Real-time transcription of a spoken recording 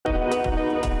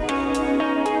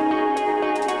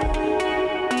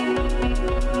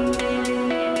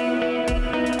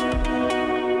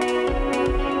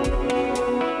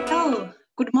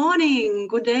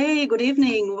good day, good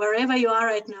evening, wherever you are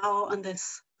right now on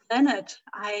this planet.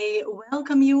 I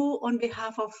welcome you on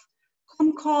behalf of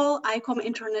COMCOL, ICOM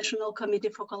International Committee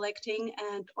for Collecting,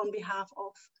 and on behalf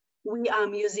of We Are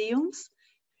Museums,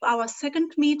 our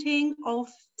second meeting of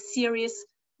the series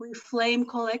Reframe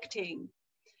Collecting.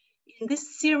 In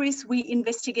this series, we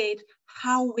investigate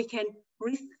how we can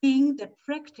rethink the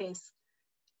practice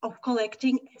of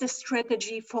collecting as a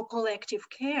strategy for collective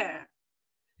care.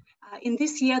 In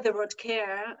this year, the word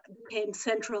care became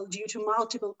central due to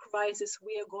multiple crises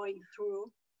we are going through,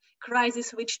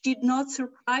 crises which did not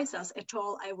surprise us at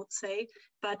all, I would say,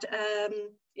 but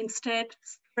instead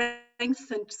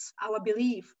strengthens our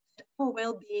belief that our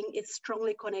well-being is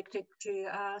strongly connected to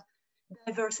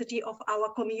diversity of our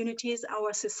communities,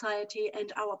 our society,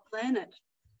 and our planet.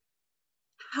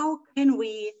 How can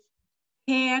we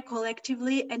care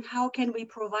collectively, and how can we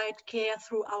provide care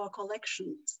through our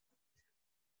collections?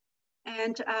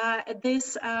 And at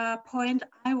this point,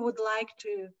 I would like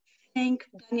to thank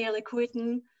Danielle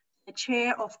Quitten, the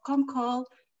chair of COMCOL,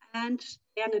 and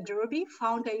Diana Derby,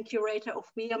 founder and curator of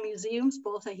We Are Museums,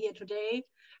 both are here today,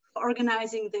 for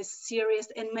organizing this series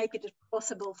and make it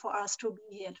possible for us to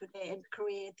be here today and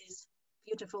create this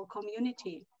beautiful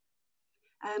community.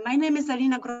 My name is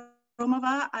Alina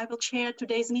Gromova. I will chair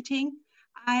today's meeting.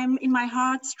 I'm in my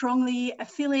heart strongly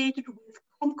affiliated with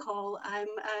COMCOL. I'm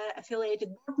an affiliated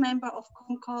board member of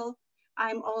COMCOL.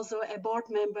 I'm also a board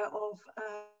member of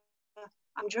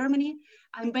Germany.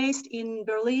 I'm based in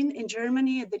Berlin, in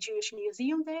Germany, at the Jewish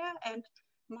Museum there, and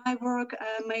my work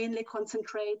mainly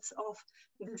concentrates on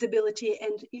visibility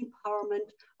and empowerment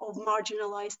of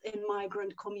marginalized and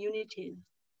migrant communities.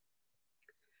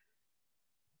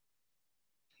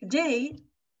 Today,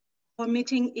 our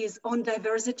meeting is on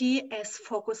diversity as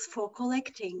focus for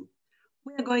collecting.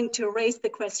 We are going to raise the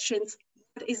questions,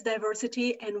 what is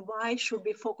diversity and why should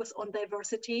we focus on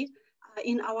diversity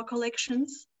in our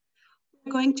collections?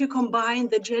 We're going to combine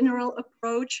the general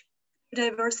approach to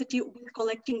diversity with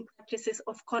collecting practices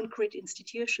of concrete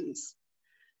institutions.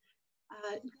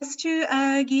 Just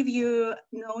to give you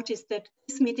notice that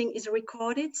this meeting is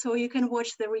recorded, so you can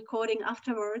watch the recording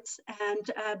afterwards, and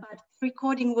but the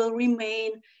recording will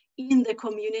remain in the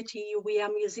community We Are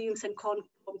Museums and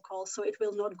COMCOL, so it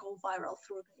will not go viral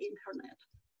through the internet.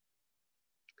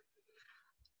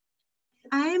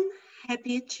 I'm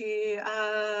happy to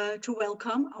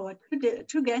welcome our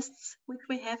two guests, which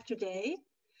we have today.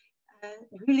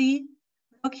 Julie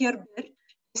Rokkjær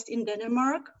based in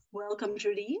Denmark. Welcome,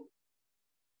 Julie.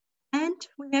 And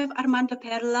we have Armando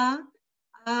Perla,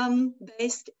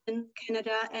 based in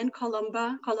Canada and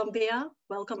Colombia.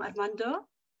 Welcome, Armando.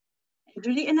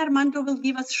 Julie and Armando will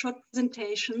give us short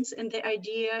presentations, and the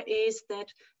idea is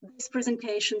that these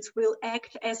presentations will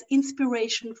act as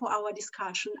inspiration for our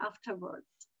discussion afterwards.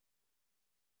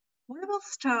 We will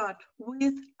start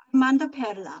with Armando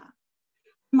Perla.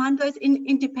 Armando is an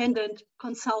independent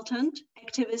consultant,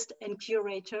 activist, and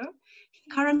curator.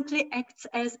 He currently acts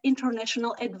as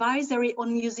international advisory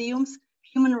on museums,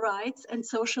 human rights, and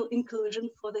social inclusion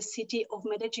for the city of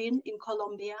Medellin in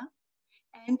Colombia.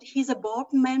 And he's a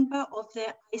board member of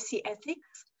the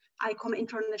ICOM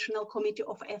International Committee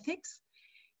of Ethics.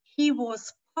 He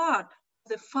was part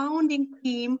of the founding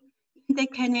team in the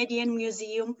Canadian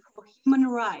Museum for Human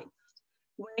Rights,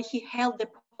 where he held the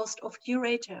post of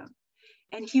curator.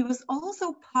 And he was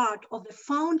also part of the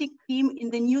founding team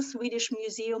in the new Swedish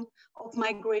Museum of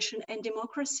Migration and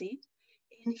Democracy.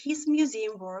 In his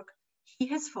museum work, he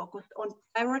has focused on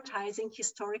prioritizing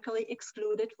historically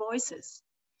excluded voices.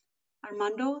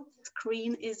 Armando, the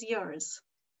screen is yours.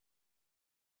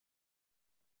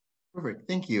 Perfect,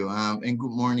 thank you. And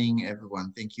good morning,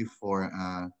 everyone. Thank you for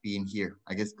being here.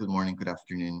 I guess good morning, good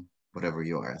afternoon, whatever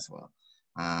you are as well.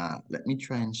 Let me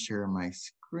try and share my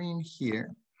screen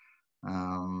here.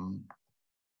 Let's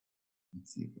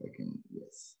see if I can,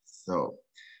 yes. So,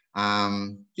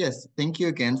 yes, thank you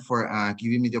again for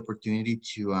giving me the opportunity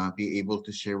to be able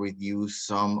to share with you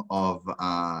some of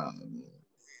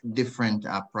different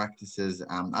practices.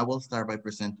 I will start by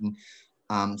presenting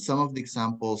some of the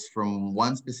examples from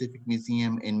one specific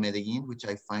museum in Medellin, which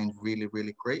I find really,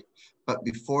 really great. But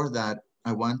before that,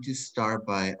 I want to start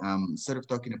by sort of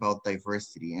talking about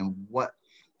diversity and what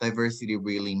diversity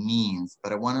really means.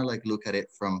 But I want to look at it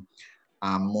from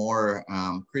a more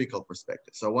critical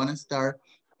perspective. So I want to start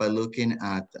by looking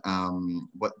at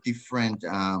what different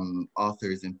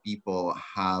authors and people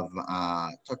have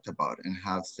talked about and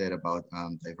have said about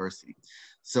diversity.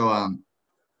 So I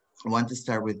want to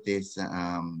start with this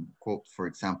quote, for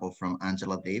example, from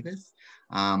Angela Davis,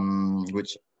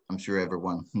 which I'm sure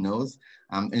everyone knows.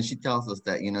 And she tells us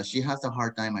that, you know, she has a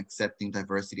hard time accepting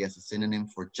diversity as a synonym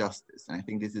for justice. And I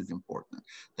think this is important.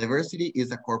 Diversity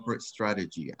is a corporate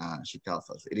strategy, she tells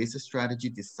us. It is a strategy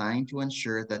designed to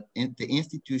ensure that the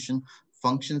institution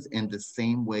functions in the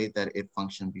same way that it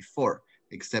functioned before,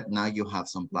 except now you have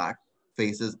some Black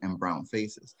faces and brown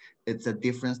faces. It's a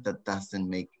difference that doesn't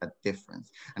make a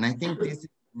difference. And I think this is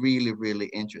really, really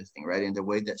interesting, right? In the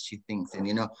way that she thinks. And,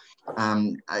 you know,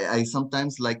 I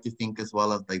sometimes like to think as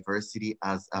well of diversity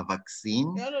as a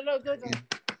vaccine.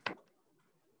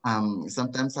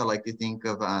 Sometimes I like to think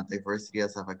of diversity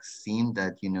as a vaccine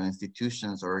that, you know,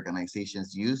 institutions or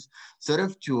organizations use sort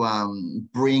of to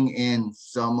bring in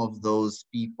some of those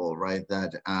people, right,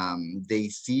 that they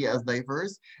see as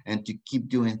diverse and to keep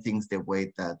doing things the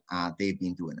way that they've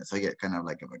been doing it. So yeah, kind of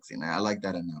like a vaccine. I like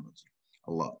that analogy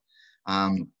a lot.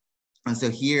 And so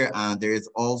here, there is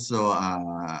also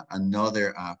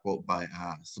another quote by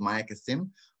Sumaya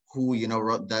Kasim, who, you know,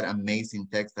 wrote that amazing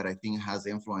text that I think has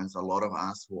influenced a lot of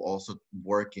us who also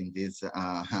work in this,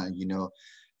 you know,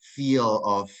 field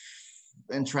of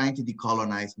and trying to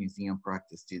decolonize museum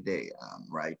practice today,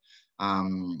 right?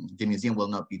 The museum will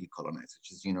not be decolonized,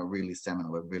 which is, you know, really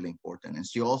seminal and really important. And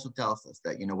she also tells us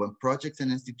that, you know, when projects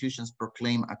and institutions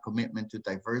proclaim a commitment to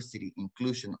diversity,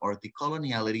 inclusion, or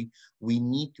decoloniality, we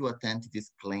need to attend to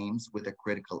these claims with a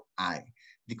critical eye.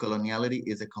 Decoloniality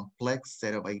is a complex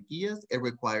set of ideas. It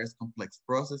requires complex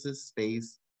processes,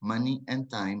 space, money, and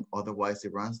time. Otherwise,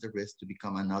 it runs the risk to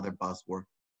become another buzzword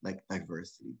like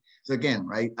diversity. So again,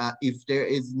 right, if there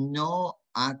is no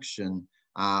action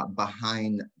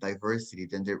behind diversity,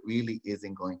 then there really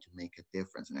isn't going to make a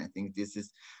difference. And I think this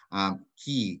is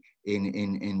key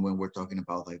in when we're talking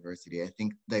about diversity. I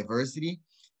think diversity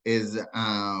is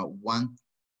one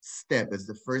step, is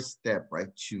the first step,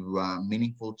 right, to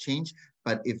meaningful change.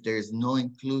 But if there is no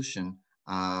inclusion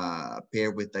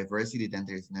paired with diversity, then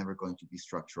there's never going to be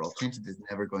structural change. There's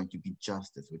never going to be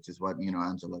justice, which is what, you know,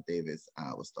 Angela Davis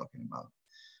was talking about.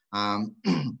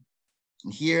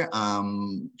 Here,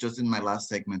 just in my last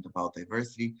segment about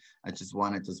diversity, I just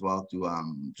wanted as well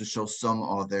to show some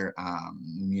other,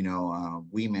 you know,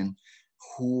 women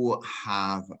who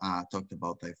have talked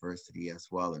about diversity as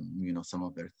well, and, you know, some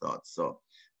of their thoughts. So,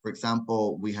 for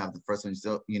example, we have the first one,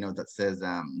 so, you know, that says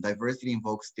diversity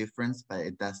invokes difference, but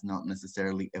it does not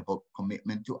necessarily evoke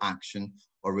commitment to action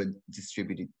or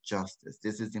redistributed justice.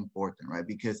 This is important, right?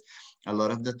 Because a lot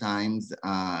of the times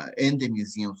in the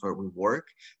museums where we work,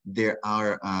 there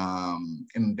are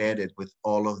embedded with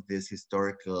all of these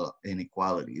historical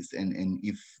inequalities and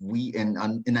if we, and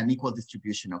an unequal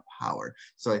distribution of power.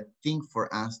 So I think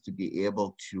for us to be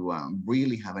able to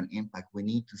really have an impact, we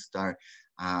need to start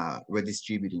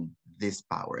redistributing this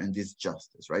power and this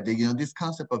justice, right? You know, this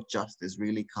concept of justice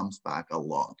really comes back a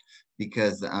lot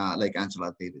because like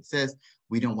Angela Davis says,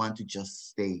 we don't want to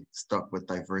just stay stuck with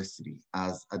diversity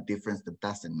as a difference that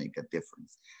doesn't make a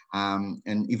difference.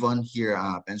 And Yvonne here,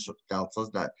 Bishop tells us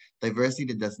that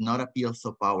diversity does not appeal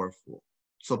so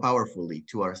powerfully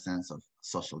to our sense of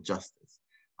social justice.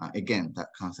 Again,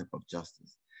 that concept of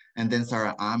justice. And then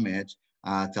Sarah Ahmed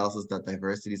tells us that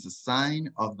diversity is a sign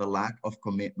of the lack of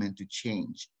commitment to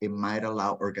change. It might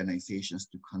allow organizations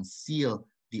to conceal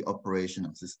the operation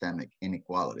of systemic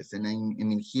inequalities. And I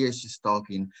mean, here she's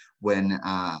talking when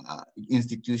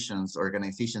institutions,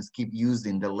 organizations keep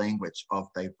using the language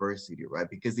of diversity, right?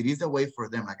 Because it is a way for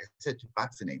them, like I said, to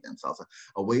vaccinate themselves,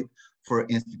 a way for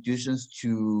institutions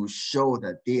to show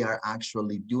that they are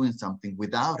actually doing something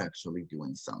without actually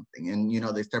doing something. And, you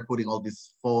know, they start putting all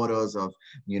these photos of,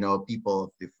 you know, people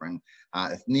of different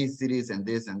ethnicities and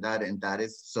this and that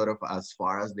is sort of as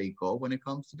far as they go when it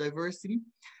comes to diversity.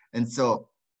 And so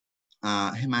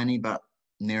Hemani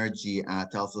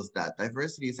Banerjee tells us that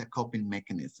diversity is a coping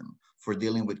mechanism for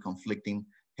dealing with conflicting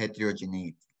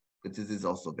heterogeneity. But this is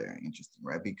also very interesting,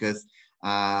 right? Because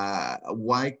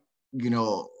why, you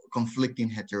know, conflicting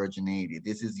heterogeneity?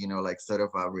 This is, you know, like sort of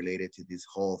related to this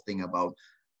whole thing about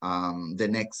the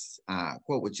next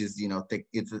quote, which is, you know,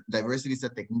 diversity is a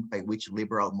technique by which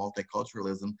liberal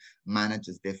multiculturalism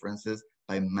manages differences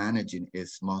by managing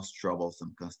its most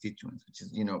troublesome constituents, which is,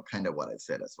 you know, kind of what I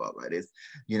said as well, right? Is,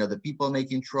 you know, the people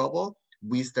making trouble,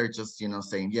 we start just, you know,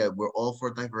 saying, yeah, we're all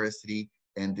for diversity,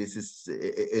 and this is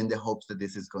in the hopes that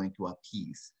this is going to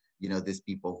appease, you know, these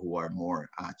people who are more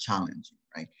challenging,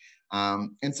 right?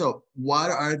 And so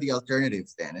what are the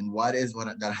alternatives then? And what is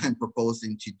what that I'm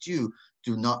proposing to do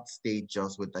to not stay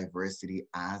just with diversity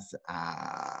as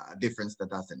a difference that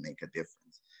doesn't make a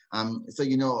difference? So,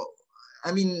 you know,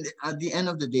 I mean, at the end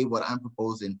of the day, what I'm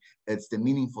proposing is the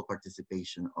meaningful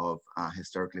participation of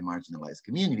historically marginalized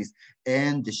communities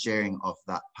and the sharing of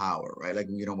that power, right? Like,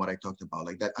 you know, what I talked about,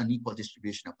 like that unequal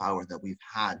distribution of power that we've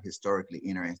had historically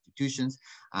in our institutions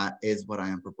is what I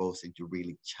am proposing to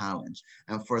really challenge.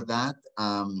 And for that,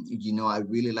 you know, I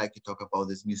really like to talk about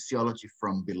this museology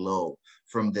from below,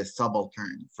 from the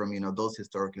subaltern, from, you know, those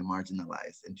historically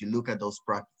marginalized, and to look at those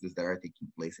practices that are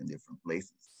taking place in different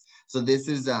places. So this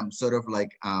is sort of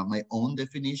like my own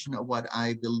definition of what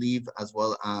I believe as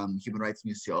well human rights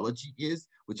museology is,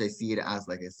 which I see it as,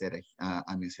 like I said,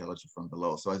 a museology from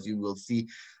below. So as you will see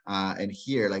and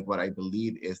hear, like what I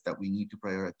believe is that we need to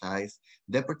prioritize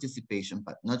the participation,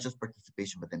 but not just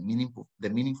participation, but the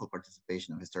meaningful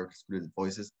participation of historically excluded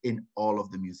voices in all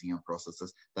of the museum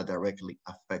processes that directly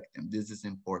affect them. This is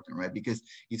important, right? Because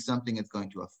if something is going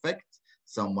to affect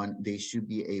someone, they should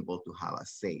be able to have a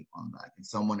say on that. If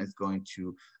someone is going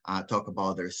to talk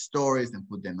about their stories and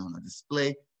put them on a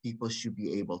display, people should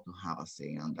be able to have a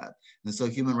say on that. And so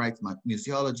human rights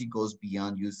museology goes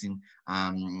beyond using,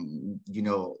 you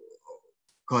know,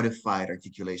 codified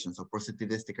articulations or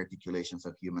positivistic articulations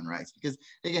of human rights, because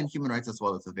again, human rights as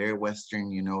well is a very Western,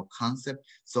 you know, concept.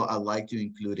 So I like to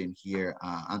include in here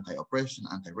anti-oppression,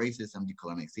 anti-racism,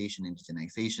 decolonization,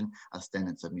 indigenization as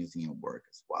tenets of museum work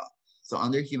as well. So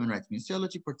under human rights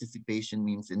museology, participation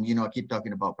means, and you know, I keep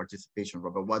talking about participation,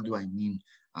 Robert, what do I mean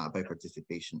by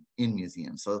participation in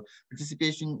museums? So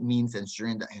participation means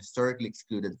ensuring that historically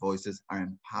excluded voices are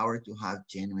empowered to have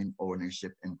genuine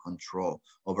ownership and control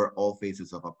over all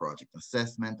phases of a project: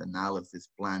 assessment, analysis,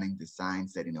 planning, design,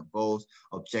 setting of goals,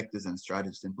 objectives and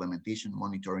strategies, implementation,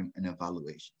 monitoring, and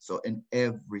evaluation. So in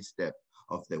every step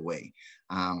of the way.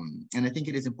 And I think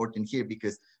it is important here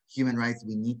because human rights,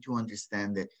 we need to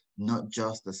understand that not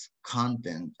just as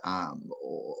content,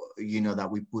 or, you know, that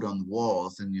we put on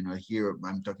walls. And, you know, here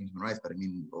I'm talking human rights, but I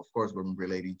mean, of course, we're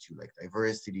relating to like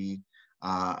diversity,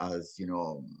 as, you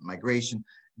know, migration.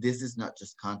 This is not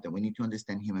just content. We need to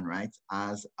understand human rights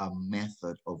as a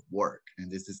method of work. And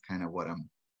this is kind of what I'm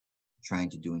trying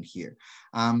to do in here.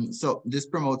 So this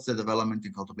promotes the development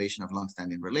and cultivation of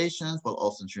long-standing relations while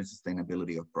also ensuring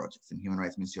sustainability of projects. And human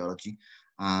rights museology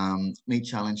may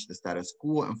challenge the status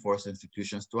quo and force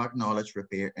institutions to acknowledge,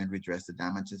 repair, and redress the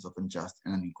damages of unjust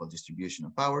and unequal distribution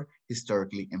of power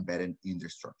historically embedded in their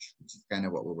structure, which is kind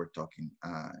of what we were talking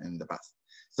in the past.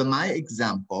 So my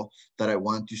example that I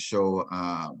want to show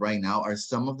right now are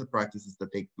some of the practices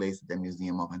that take place at the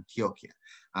Museum of Antioquia.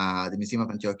 The Museum of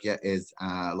Antioquia is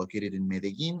located in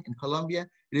Medellin, in Colombia.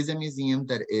 It is a museum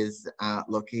that is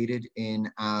located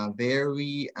in a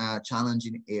very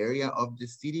challenging area of the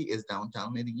city, is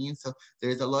downtown Medellin. So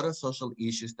there's a lot of social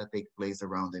issues that take place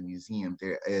around the museum.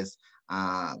 There is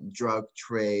drug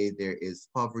trade, there is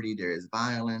poverty, there is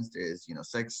violence, there is, you know,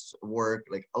 sex work,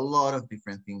 like a lot of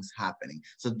different things happening.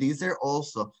 So these are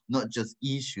also not just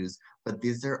issues, but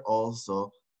these are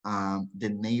also the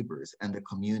neighbors and the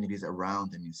communities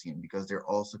around the museum, because they're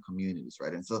also communities,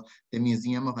 right? And so the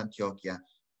Museum of Antioquia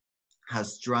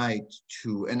has tried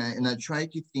to, and I try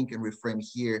to think and reframe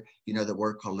here, you know, that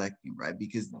we're collecting, right?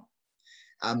 Because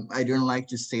I don't like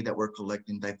to say that we're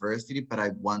collecting diversity, but I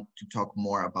want to talk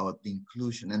more about the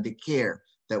inclusion and the care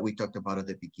that we talked about at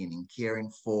the beginning, caring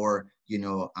for, you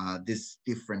know, these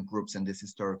different groups and these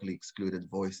historically excluded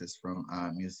voices from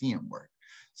museum work.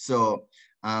 So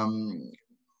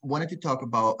wanted to talk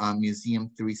about Museum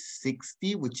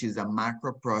 360, which is a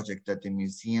macro project that the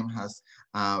museum has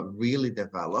really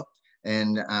developed.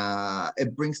 And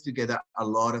it brings together a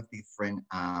lot of different,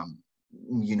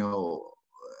 you know,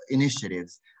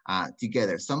 initiatives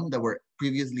together, some that were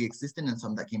previously existing and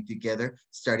some that came together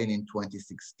starting in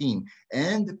 2016.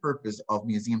 And the purpose of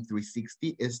Museum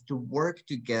 360 is to work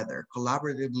together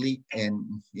collaboratively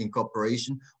and in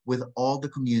cooperation with all the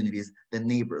communities, the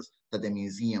neighbors that the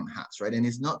museum has, right? And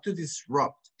it's not to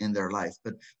disrupt in their lives,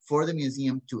 but for the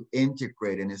museum to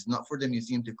integrate, and it's not for the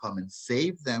museum to come and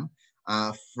save them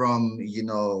from, you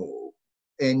know,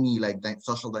 any like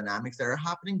social dynamics that are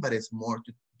happening, but it's more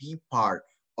to be part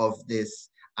of this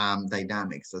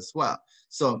dynamics as well.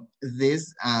 So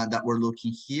this that we're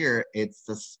looking here, it's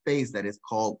a space that is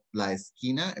called La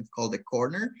Esquina. It's called the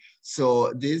corner.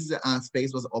 So this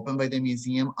space was opened by the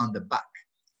museum on the back.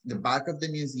 The back of the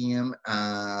museum,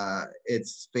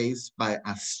 it's faced by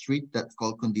a street that's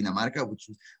called Cundinamarca, which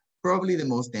is probably the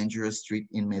most dangerous street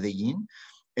in Medellin.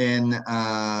 And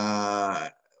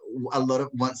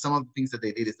some of the things that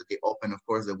they did is that they opened, of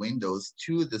course, the windows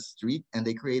to the street, and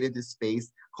they created this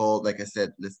space called, like I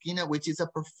said, La Esquina, which is a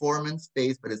performance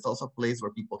space, but it's also a place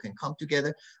where people can come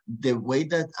together. The way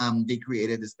that they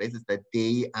created the space is that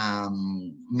they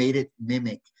made it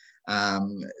mimic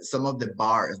some of the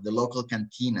bars, the local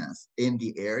cantinas in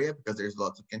the area, because there's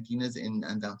lots of cantinas in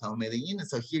downtown Medellin. And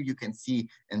so here you can see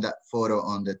in that photo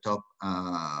on the top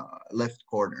left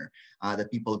corner, the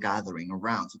people gathering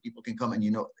around, so people can come.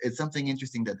 And it's something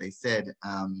interesting that they said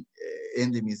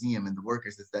in the museum, and the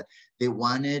workers, is that they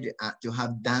wanted to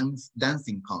have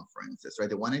dancing conferences, right?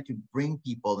 They wanted to bring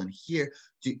people in here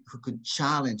who could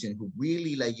challenge and who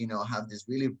really have this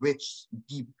really rich,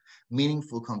 deep,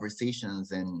 meaningful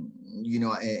conversations, and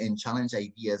and challenge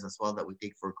ideas as well that we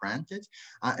take for granted.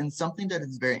 And something that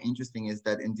is very interesting is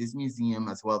that in this museum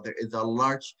as well, there is a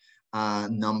large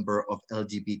number of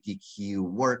LGBTQ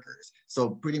workers. So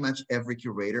pretty much every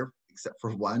curator, except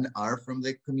for one, are from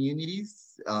the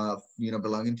communities,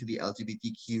 belonging to the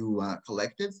LGBTQ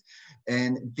collectives.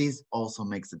 And this also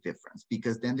makes a difference,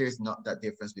 because then there's not that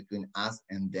difference between us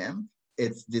and them.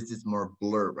 This is more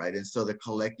blur, right? And so the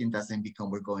collecting doesn't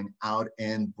become we're going out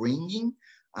and bringing,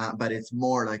 but it's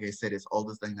more, like I said, it's all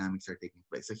those dynamics are taking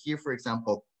place. So here, for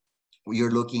example,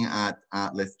 you're looking at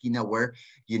La Esquina, where,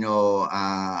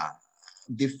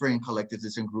 different collectives,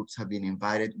 different groups have been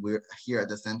invited. We're here at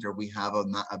the center. We have a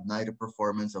night of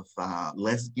performance of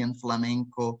lesbian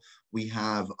flamenco. We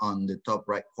have on the top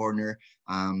right corner,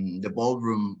 the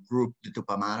ballroom group, the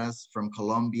Tupamaras from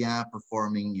Colombia,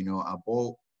 performing, a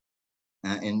ball.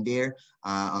 And there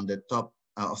on the top,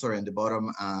 in the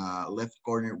bottom left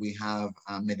corner, we have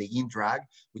Medellin Drag,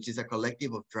 which is a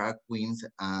collective of drag queens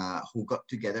who got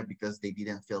together because they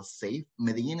didn't feel safe.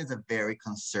 Medellin is a very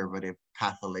conservative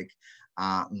Catholic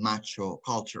macho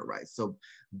culture, right? So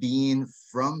being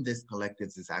from these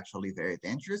collectives is actually very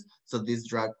dangerous. So these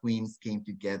drag queens came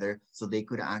together so they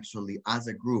could actually, as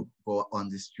a group, go on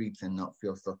the streets and not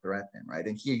feel so threatened, right?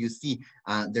 And here you see,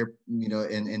 they're,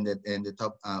 in the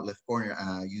top left corner,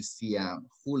 you see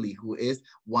Juli, who is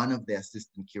one of the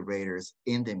assistant curators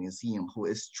in the museum, who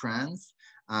is trans,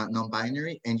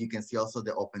 non-binary, and you can see also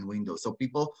the open window. So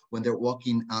people, when they're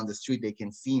walking on the street, they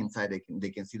can see inside, they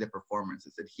can see the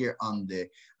performances. And here on the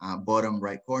bottom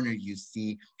right corner, you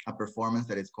see a performance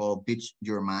that is called Bitch,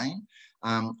 You're Mine.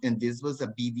 And this was a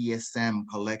BDSM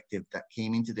collective that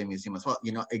came into the museum as well.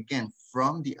 Again,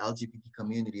 from the LGBT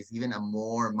communities, even a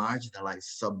more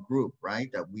marginalized subgroup, right?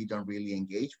 That we don't really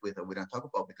engage with, or we don't talk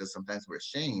about, because sometimes we're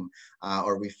ashamed,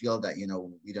 or we feel that,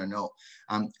 we don't know.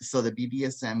 So the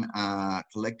BDSM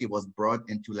collective was brought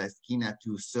into La Esquina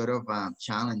to sort of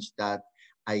challenge that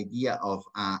idea of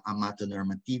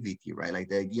amatonormativity, right? Like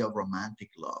the idea of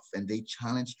romantic love. And they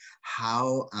challenge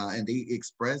how, and they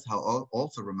express how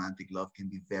also romantic love can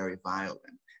be very violent.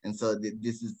 And so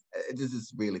this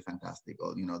is really fantastic,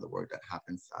 the work that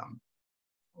happens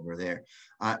over there.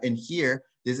 And here,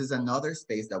 this is another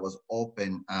space that was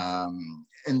open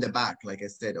in the back, like I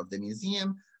said, of the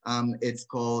museum. It's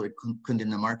called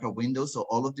Cundinamarca windows. So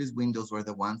all of these windows were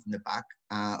the ones in the back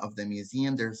of the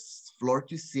museum. There's floor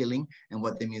to ceiling. And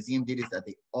what the museum did is that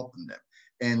they opened them.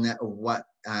 And what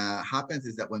happens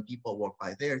is that when people walk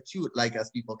by there too, like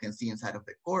as people can see inside of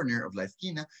the corner of La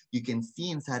Esquina, you can see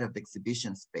inside of the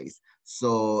exhibition space.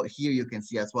 So here you can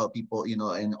see as well people,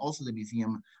 and also the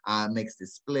museum makes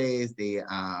displays. They,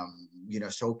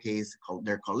 showcase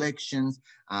their collections.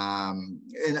 And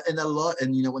a lot,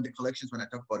 and when the collections, when I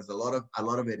talk about it, a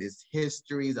lot of it is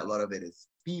histories, a lot of it is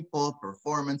people,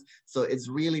 performance. So it's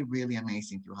really, really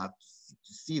amazing to have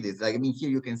to see this. Like, I mean, here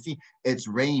you can see it's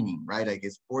raining, right? Like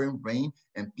it's pouring rain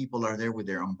and people are there with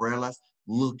their umbrellas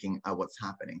looking at what's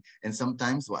happening. And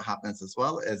sometimes what happens as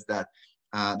well is that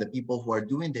the people who are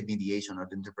doing the mediation or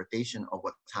the interpretation of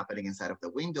what's happening inside of the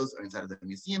windows or inside of the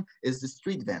museum is the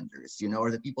street vendors, or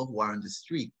the people who are on the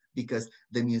street, because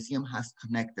the museum has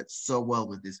connected so well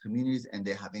with these communities and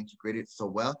they have integrated so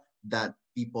well that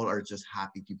people are just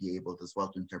happy to be able as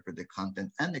well to interpret the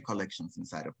content and the collections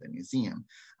inside of the museum.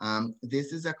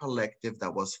 This is a collective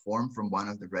that was formed from one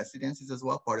of the residencies as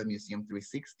well, part of Museum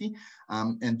 360.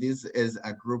 And this is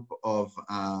a group of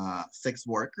sex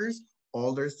workers,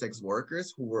 older sex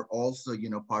workers who were also,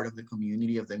 part of the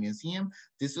community of the museum.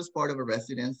 This was part of a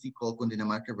residency called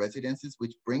Cundinamarca Residencies,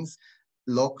 which brings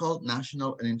local,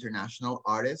 national, and international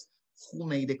artists who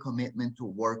made a commitment to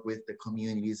work with the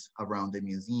communities around the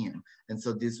museum. And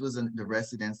so this was the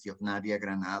residency of Nadia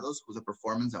Granados, who's a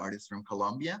performance artist from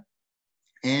Colombia.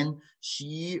 And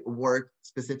she worked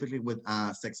specifically with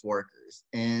sex workers.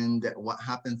 And what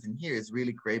happens in here is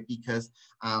really great because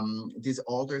these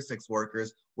older sex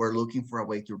workers were looking for a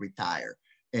way to retire.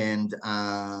 And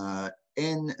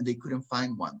they couldn't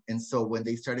find one. And so when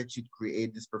they started to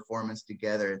create this performance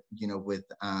together, with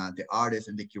the artist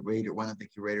and the curator, one of the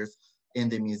curators in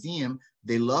the museum,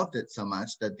 they loved it so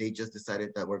much that they just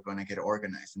decided that we're going to get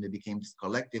organized, and they became this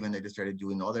collective, and they just started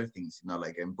doing other things,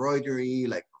 like embroidery,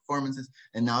 like performances,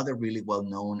 and now they're really well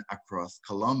known across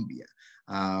Colombia.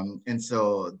 And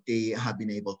so they have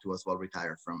been able to as well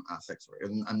retire from sex work.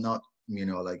 And I'm not,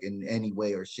 like in any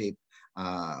way or shape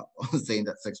saying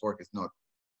that sex work is not,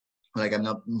 like, I'm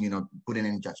not, putting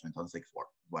any judgment on sex work,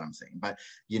 what I'm saying. But,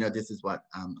 this is what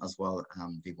as well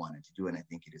they wanted to do. And I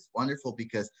think it is wonderful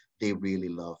because they really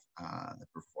love the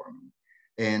performing.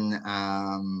 And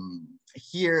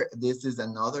here, this is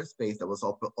another space that was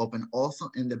open also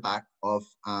in the back of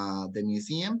the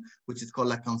museum, which is called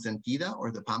La Consentida, or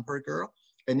the Pamper Girl.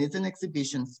 And it's an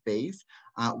exhibition space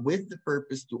with the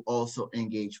purpose to also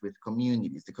engage with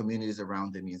the communities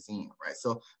around the museum, right?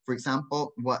 So, for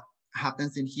example, what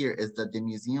happens in here is that the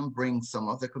museum brings some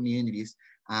of the communities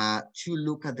to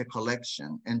look at the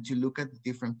collection and to look at the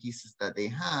different pieces that they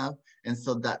have. And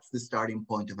so that's the starting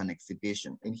point of an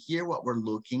exhibition. And here what we're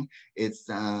looking is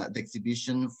the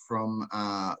exhibition from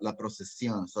La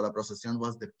Procesión. So La Procesión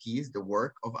was the piece, the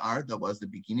work of art that was the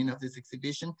beginning of this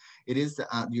exhibition. It is,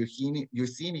 you're seeing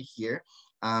it here.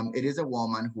 It is a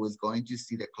woman who is going to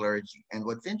see the clergy. And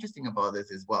what's interesting about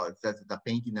this as well, it says it's a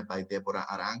painting by Deborah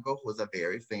Arango, who's a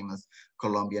very famous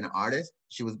Colombian artist.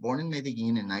 She was born in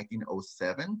Medellin in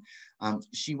 1907.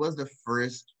 She was the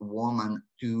first woman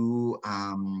to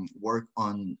work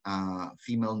on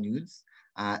female nudes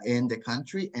in the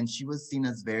country. And she was seen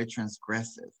as very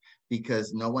transgressive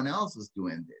because no one else was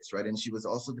doing this, right? And she was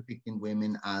also depicting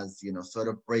women as, sort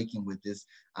of breaking with this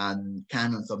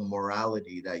canons of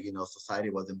morality that, society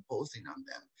was imposing on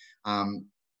them.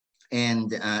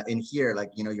 And here,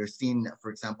 like, you're seeing,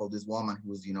 for example, this woman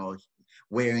who's,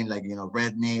 wearing, like,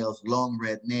 red nails, long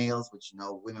red nails, which,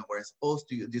 women weren't supposed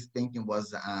to. This painting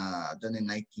was done in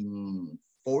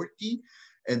 1940.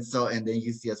 And then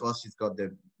you see as well, she's got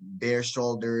the bare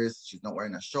shoulders. She's not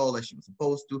wearing a shawl like she was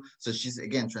supposed to. So she's,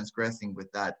 again, transgressing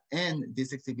with that. And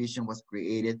this exhibition was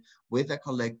created with a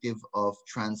collective of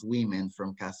trans women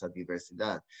from Casa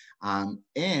Diversidad.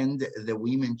 And the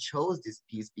women chose this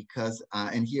piece because,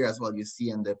 and here as well, you see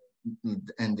in the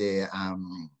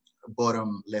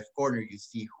bottom left corner, you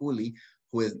see Juli,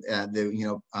 who is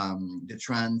the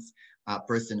trans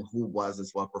person who was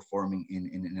as well performing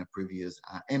in a previous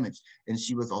image. And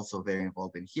she was also very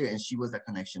involved in here. And she was a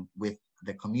connection with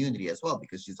the community as well,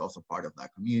 because she's also part of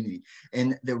that community.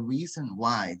 And the reason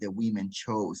why the women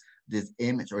chose this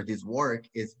image or this work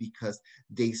is because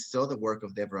they saw the work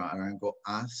of Deborah Arango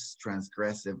as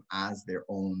transgressive as their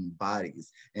own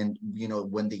bodies. And,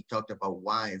 when they talked about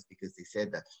why, it's because they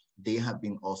said that they have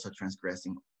been also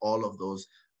transgressing all of those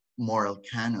moral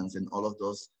canons and all of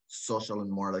those social and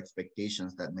moral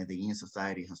expectations that Medellin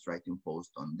society has tried to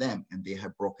impose on them, and they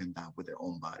have broken that with their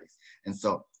own bodies. And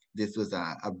so this was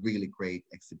a really great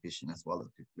exhibition as well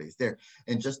that took place there.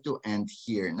 And just to end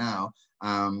here now,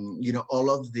 all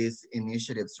of these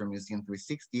initiatives from Museum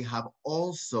 360 have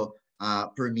also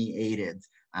permeated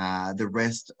the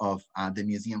rest of the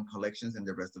museum collections and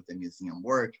the rest of the museum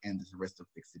work and the rest of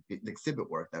the exhibit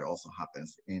work that also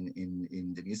happens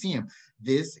in the museum.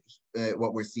 This,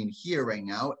 what we're seeing here right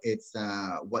now, it's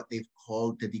what they've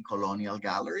called the decolonial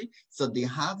gallery. So they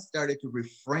have started to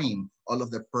reframe all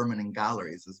of the permanent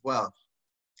galleries as well.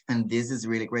 And this is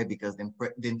really great because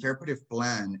the interpretive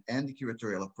plan and the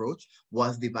curatorial approach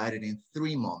was divided in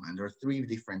three moments or three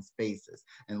different spaces.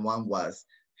 And one was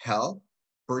hell,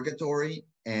 purgatory,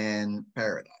 and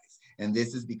paradise. And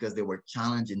this is because they were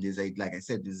challenging this, like I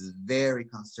said, this is very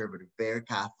conservative, very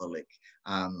Catholic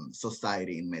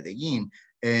society in Medellin.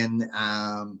 And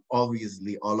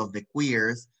obviously all of the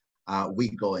queers, we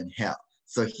go in hell.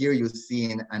 So here you're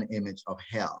seeing an image of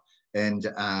hell. And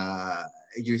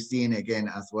you're seeing again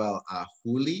as well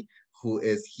Juli, who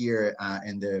is here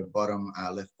in the bottom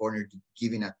left corner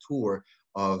giving a tour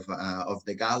of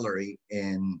the gallery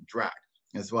in drag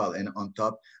as well. And on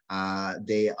top,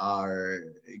 they are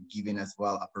giving as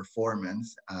well a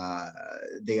performance.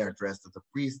 They are dressed as a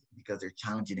priest because they're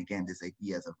challenging again these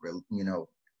ideas of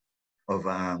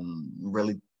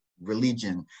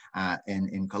religion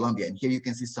in Colombia. And here you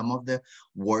can see some of the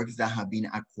works that have been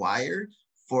acquired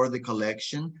for the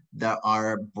collection that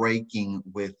are breaking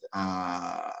with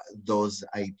those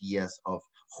ideas of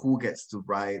who gets to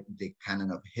write the canon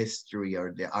of history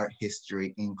or the art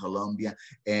history in Colombia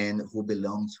and who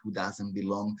belongs, who doesn't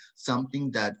belong. Something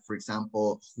that, for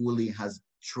example, Juli has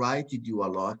try to do a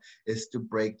lot is to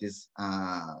break this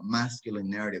masculine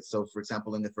narrative. So for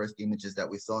example, in the first images that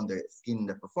we saw on the skin in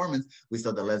the performance, we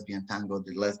saw the lesbian tango,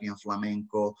 the lesbian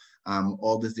flamenco,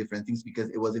 all these different things, because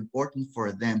it was important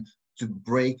for them to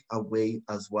break away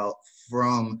as well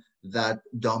from that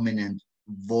dominant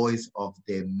voice of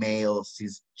the male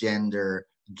cisgender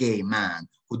gay man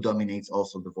who dominates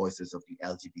also the voices of the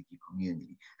LGBT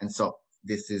community. And so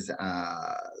this is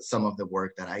some of the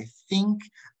work that I think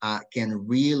can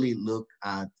really look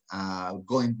at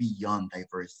going beyond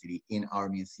diversity in our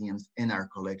museums, in our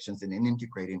collections, and in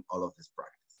integrating all of this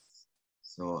practices.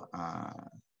 So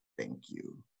thank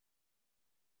you.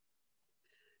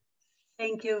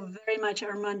 Thank you very much,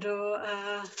 Armando.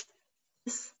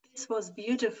 This was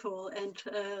beautiful, and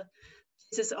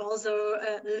this also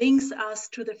links us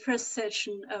to the first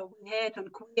session we had on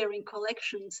queering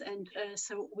collections, and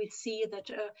so we see that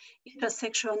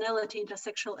intersectionality,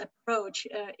 intersectional approach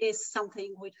is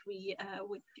something which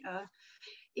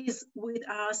is with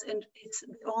us, and it's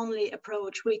the only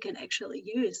approach we can actually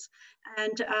use.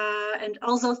 And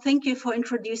also thank you for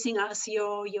introducing us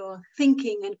your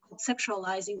thinking and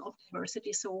conceptualizing of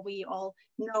diversity, so we all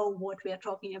know what we are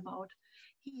talking about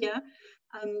here.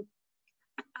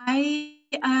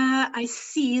 I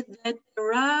see that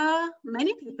there are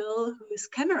many people whose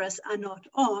cameras are not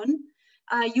on.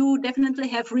 You definitely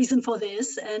have reason for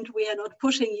this, and we are not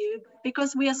pushing you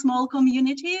because we are a small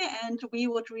community, and we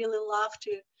would really love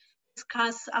to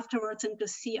discuss afterwards and to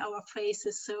see our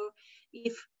faces. So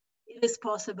if it is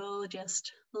possible,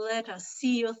 just let us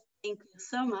see you. Thank you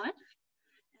so much.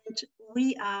 And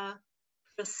we are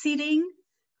proceeding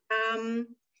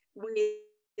with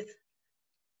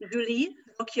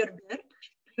Rokkjær.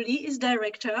 Julie is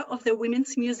director of the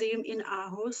Women's Museum in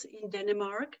Aarhus in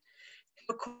Denmark.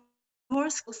 Her core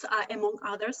skills are, among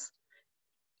others,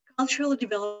 cultural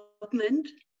development,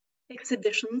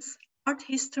 exhibitions, art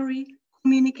history,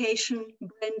 communication,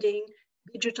 branding,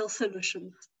 digital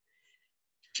solutions.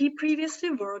 She previously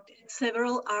worked at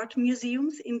several art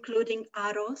museums, including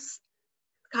Aarhus,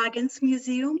 Skagens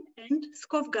Museum, and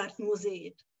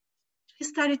Skovgaardmuseet. She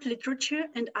studied literature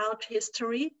and art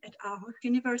history at Aarhus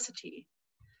University.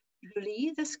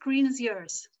 Julie, the screen is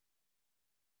yours.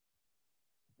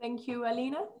 Thank you,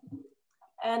 Alina.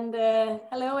 And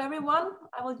hello, everyone.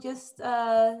 I will just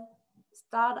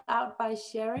start out by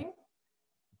sharing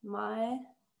my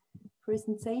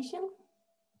presentation.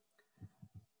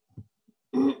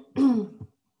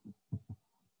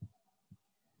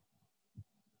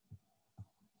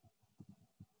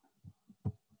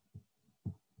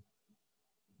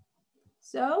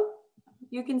 So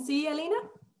you can see, Alina?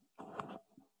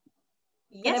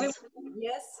 Yes.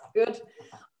 Yes, good.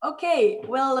 Okay,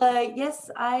 well,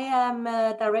 yes, I am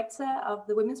director of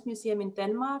the Women's Museum in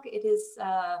Denmark. It is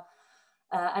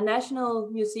a national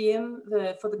museum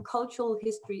for the cultural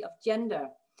history of gender.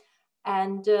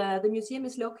 And the museum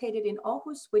is located in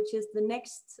Aarhus, which is the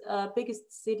next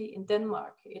biggest city in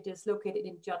Denmark. It is located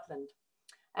in Jutland.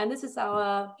 And this is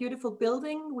our beautiful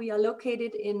building. We are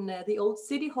located in the old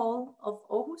city hall of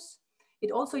Aarhus.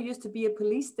 It also used to be a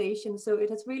police station, so it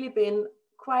has really been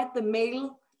quite the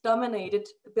male-dominated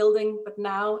building, but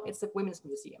now it's a women's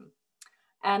museum.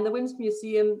 And the Women's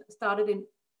Museum started in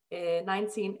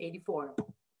 1984.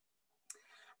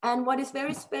 And what is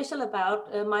very special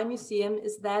about my museum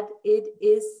is that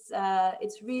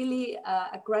it's really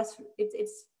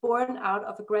it's born out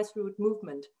of a grassroots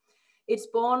movement. It's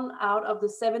born out of the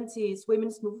 70s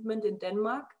women's movement in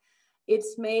Denmark.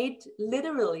 It's made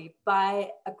literally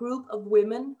by a group of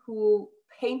women who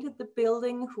painted the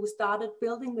building, who started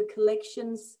building the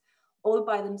collections all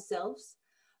by themselves,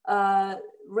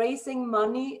 raising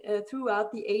money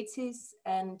throughout the 80s,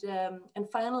 and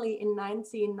finally in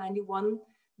 1991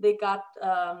 they got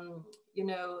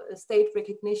a state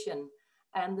recognition,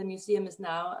 and the museum is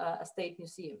now a state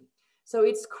museum. So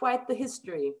it's quite the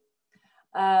history,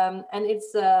 and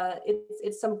it's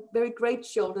some very great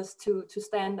shoulders to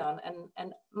stand on,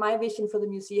 and my vision for the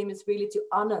museum is really to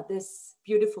honor this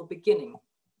beautiful beginning.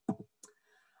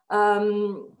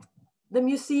 The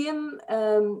museum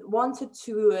wanted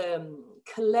to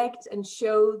collect and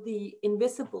show the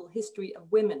invisible history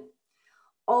of women,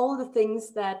 all the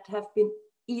things that have been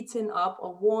eaten up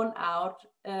or worn out,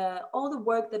 all the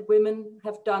work that women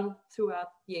have done throughout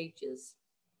the ages.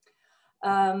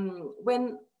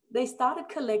 When they started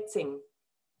collecting,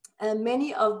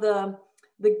 many of the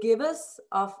givers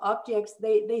of objects,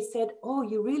 they said, oh,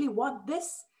 you really want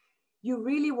this? You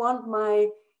really want my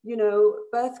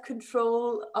birth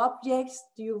control objects?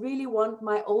 Do you really want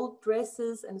my old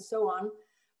dresses and so on?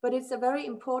 But it's a very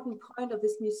important point of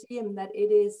this museum that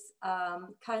it is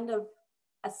kind of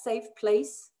a safe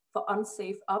place for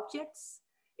unsafe objects.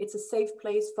 It's a safe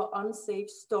place for unsafe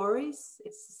stories.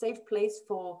 It's a safe place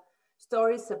for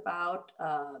stories about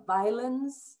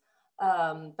violence,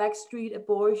 backstreet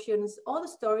abortions, all the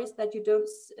stories that you don't,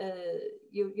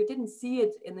 you didn't see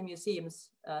it in the museums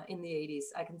in the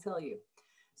 80s, I can tell you.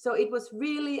 So it was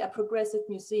really a progressive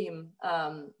museum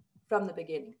from the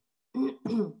beginning.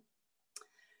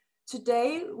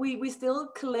 Today, we still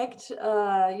collect,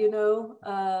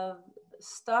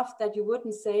 stuff that you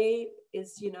wouldn't say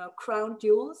is, crown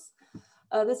jewels.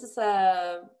 This is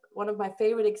one of my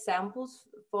favorite examples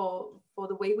for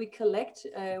the way we collect.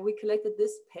 We collected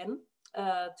this pen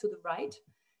to the right,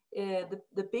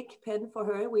 the big pen for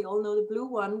her. We all know the blue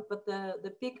one, but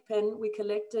the big pen we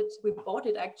collected, we bought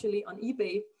it actually on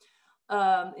eBay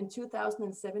in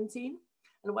 2017.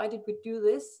 And why did we do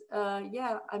this?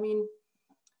 Yeah, I mean,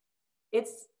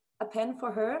 it's a pen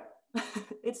for her.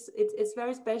 it's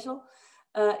very special.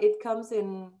 It comes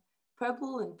in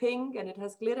purple and pink, and it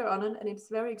has glitter on it, and it's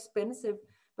very expensive.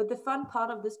 But the fun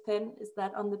part of this pen is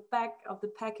that on the back of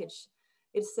the package,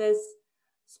 it says,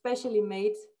 specially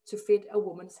made to fit a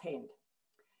woman's hand.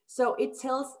 So it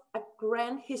tells a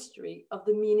grand history of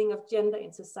the meaning of gender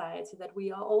in society, that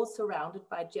we are all surrounded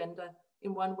by gender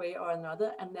in one way or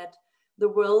another, and that the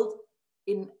world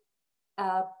is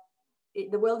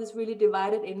really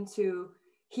divided into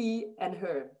he and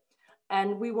her.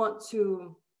 And we want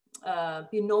to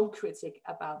be norm critic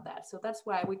about that. So that's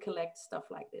why we collect stuff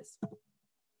like this.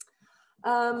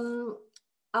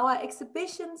 Our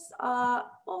exhibitions are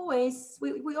always,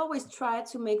 we always try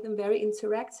to make them very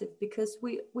interactive, because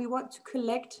we want to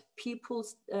collect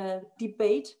people's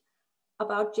debate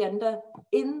about gender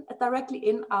directly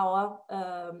in our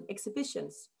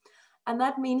exhibitions. And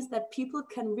that means that people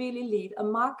can really leave a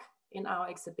mark in our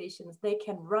exhibitions. They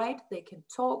can write, they can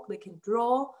talk, they can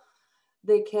draw,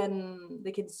 they can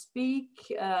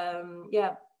speak.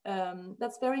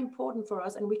 That's very important for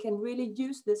us, and we can really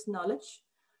use this knowledge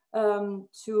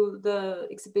to the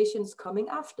exhibitions coming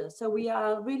after. So we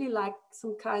are really like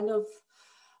some kind of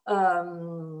I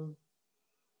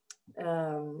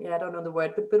don't know the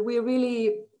word, but we're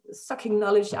really sucking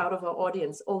knowledge out of our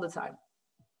audience all the time.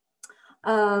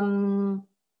 And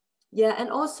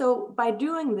also by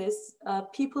doing this,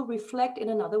 people reflect in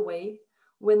another way.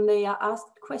 When they are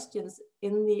asked questions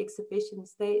in the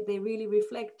exhibitions, they really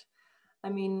reflect. I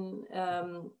mean,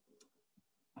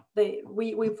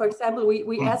 for example,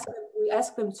 we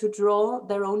ask them to draw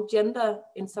their own gender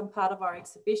in some part of our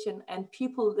exhibition, and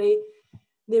people they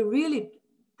really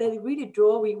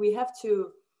draw. We have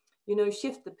to,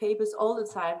 shift the papers all the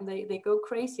time. They go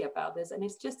crazy about this, and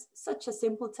it's just such a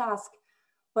simple task,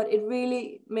 but it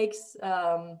really makes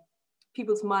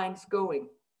people's minds going.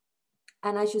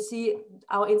 And as you see,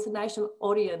 our international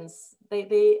audience,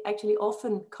 they actually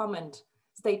often comment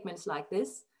statements like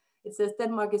this. It says,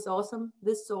 Denmark is awesome.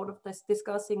 This sort of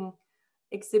discussing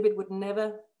exhibit would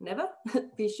never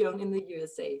be shown in the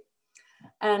USA.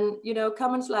 And,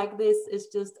 comments like this is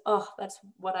just, oh, that's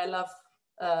what I love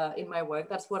in my work.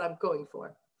 That's what I'm going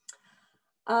for.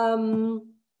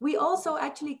 We also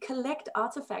actually collect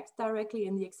artifacts directly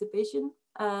in the exhibition.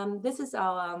 This is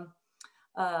our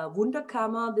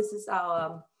Wunderkammer. This is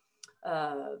our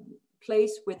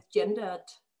place with gendered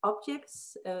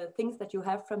objects, things that you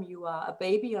have from you are a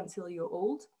baby until you're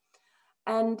old.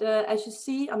 And as you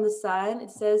see on the sign,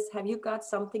 it says, have you got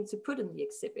something to put in the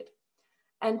exhibit?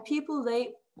 And people,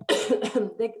 they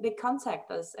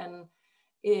contact us and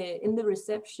in the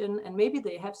reception, and maybe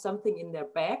they have something in their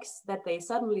bags that they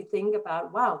suddenly think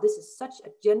about, wow, this is such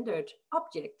a gendered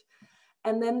object.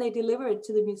 And then they deliver it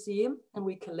to the museum and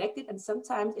we collect it. And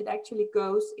sometimes it actually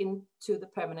goes into the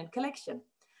permanent collection.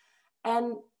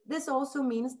 And this also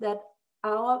means that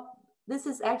this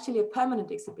is actually a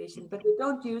permanent exhibition, but we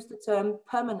don't use the term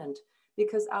permanent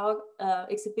because our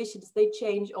exhibitions, they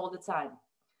change all the time.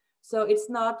 So it's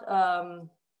not a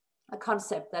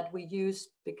concept that we use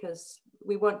because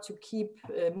we want to keep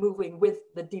moving with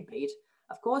the debate.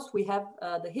 Of course, we have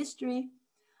the history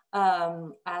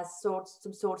as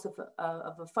some sorts of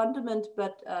a fundament,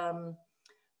 but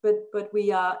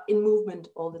we are in movement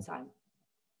all the time.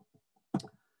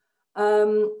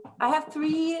 I have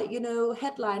three,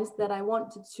 headlines that I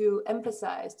wanted to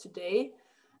emphasize today.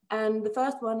 And the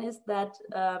first one is that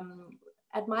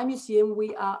at my museum,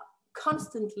 we are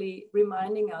constantly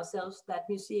reminding ourselves that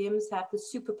museums have the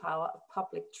superpower of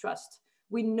public trust.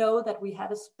 We know that we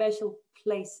have a special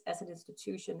place as an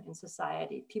institution in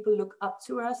society. People look up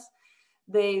to us.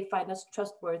 They find us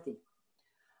trustworthy.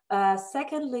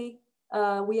 Secondly,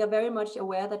 we are very much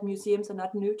aware that museums are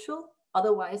not neutral.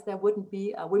 Otherwise, there wouldn't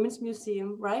be a women's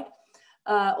museum, right?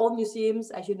 All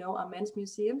museums, as you know, are men's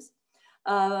museums,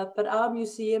 but our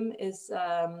museum is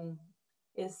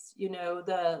you know,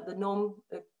 the norm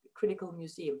critical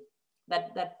museum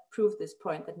that proves this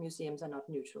point that museums are not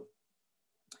neutral.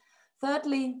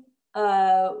 Thirdly,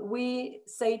 we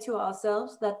say to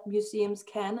ourselves that museums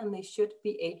can and they should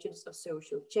be agents of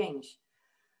social change,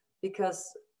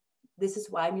 because this is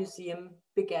why museum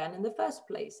began in the first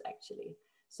place, actually.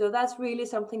 So that's really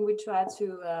something we try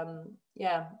to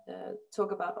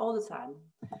talk about all the time.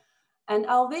 And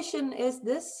our vision is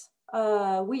this.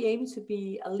 We aim to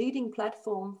be a leading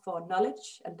platform for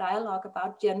knowledge and dialogue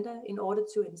about gender in order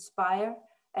to inspire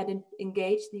and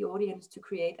engage the audience to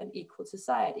create an equal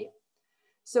society.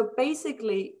 So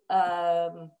basically,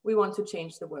 we want to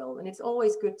change the world, and it's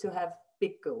always good to have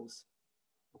big goals.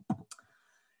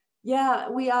 Yeah,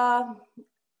 we are,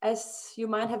 as you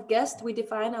might have guessed, we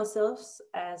define ourselves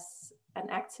as an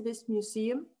activist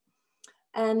museum,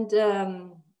 and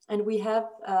we have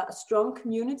a strong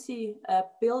community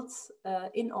built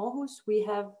in Aarhus. We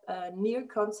have near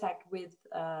contact with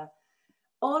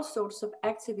all sorts of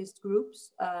activist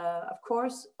groups. Of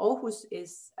course, Aarhus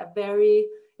is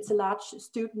it's a large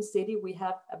student city. We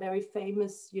have a very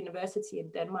famous university in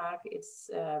Denmark.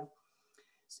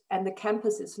 And the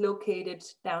campus is located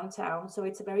downtown, so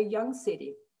it's a very young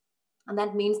city. And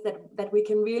that means that we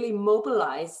can really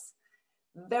mobilize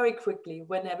very quickly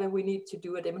whenever we need to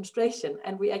do a demonstration.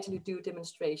 And we actually do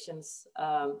demonstrations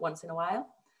once in a while.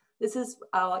 This is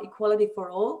our Equality for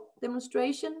All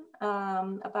demonstration.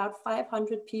 About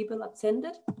 500 people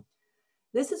attended.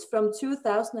 This is from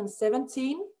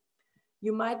 2017.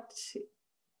 You might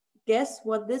guess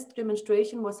what this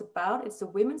demonstration was about. It's a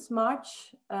women's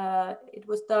march. It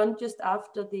was done just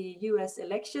after the US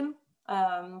election.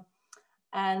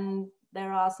 And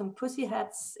there are some pussy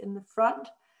hats in the front.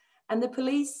 And the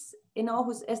police in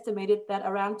Aarhus estimated that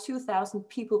around 2,000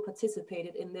 people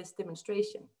participated in this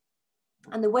demonstration.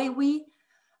 And the way we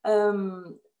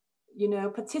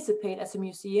participate as a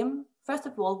museum, first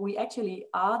of all, we actually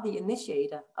are the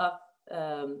initiator of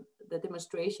the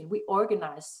demonstration. We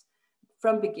organize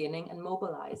from beginning and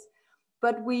mobilize.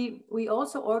 But we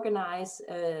also organize,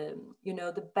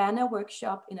 the banner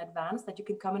workshop in advance, that you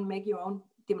can come and make your own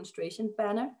demonstration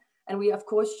banner. And we, of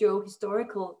course, show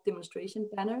historical demonstration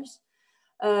banners.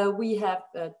 We have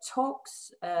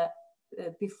talks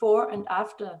before and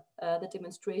after the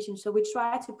demonstration. So we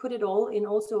try to put it all in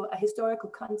also a historical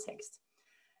context.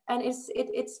 And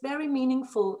it's very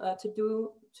meaningful to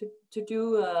do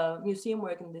museum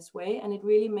work in this way. And it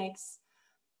really makes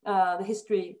the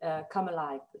history come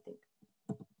alive, I think.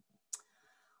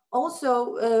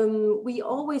 Also, we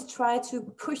always try to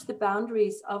push the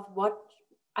boundaries of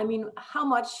how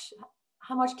much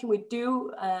can we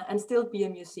do and still be a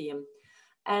museum.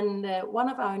 And one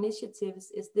of our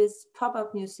initiatives is this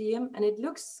pop-up museum, and it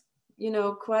looks,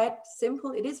 quite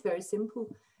simple. It is very simple.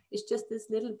 It's just this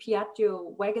little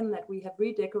Piaggio wagon that we have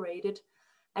redecorated,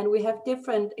 and we have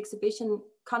different exhibition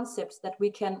concepts that we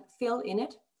can fill in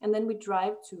it. And then we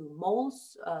drive to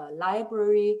malls,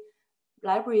 libraries,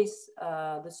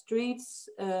 the streets,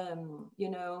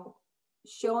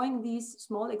 showing these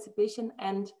small exhibition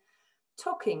and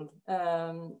talking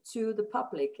to the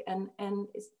public. And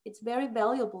it's very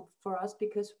valuable for us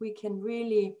because we can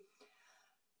really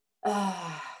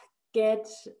get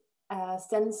a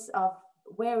sense of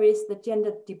where is the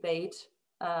gender debate,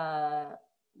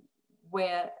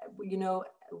 where,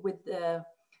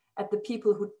 at the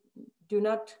people who do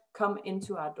not come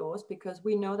into our doors, because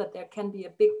we know that there can be a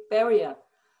big barrier,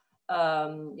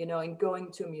 in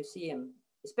going to a museum,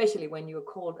 especially when you're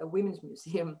called a women's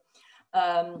museum.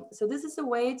 So this is a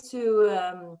way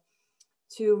to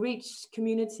reach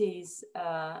communities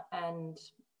and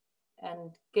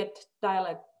get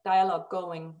dialogue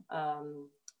going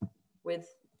with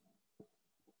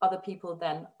other people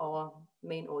than our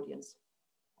main audience.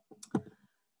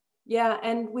 Yeah,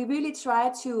 and we really try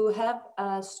to have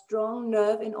a strong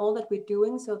nerve in all that we're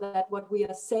doing, so that what we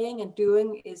are saying and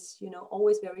doing is,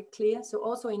 always very clear. So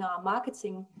also in our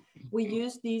marketing, we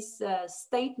use these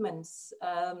statements.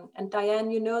 And Diane,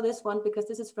 you know this one because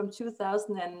this is from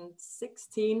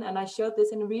 2016, and I showed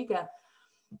this in Riga.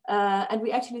 And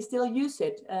we actually still use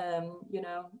it.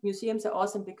 Museums are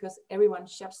awesome because everyone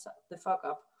shuts the fuck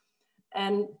up.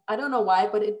 And I don't know why,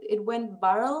 but it went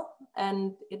viral,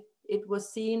 and it was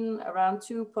seen around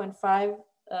 2.5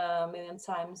 million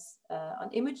times on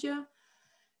Imager.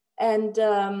 And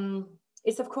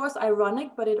it's of course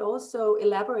ironic, but it also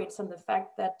elaborates on the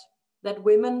fact that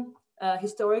women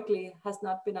historically has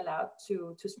not been allowed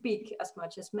to speak as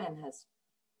much as men has.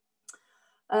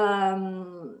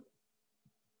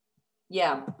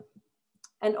 Yeah,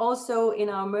 And also in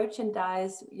our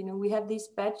merchandise, you know, we have these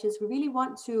badges. We really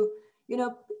want to, you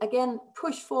know, again,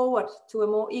 push forward to a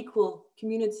more equal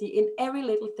community in every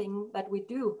little thing that we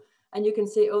do. And you can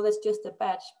say, oh, that's just a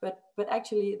badge, but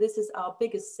actually this is our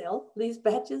biggest sell, these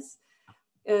badges.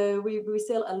 We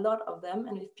sell a lot of them,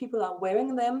 and if people are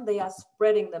wearing them, they are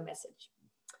spreading the message.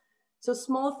 So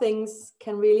small things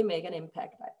can really make an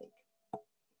impact, I think.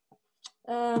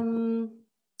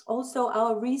 Also,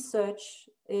 our research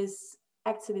is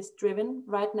activist driven.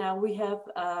 Right now, we have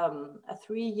a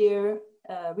 3-year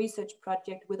research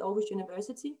project with Aarhus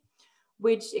University,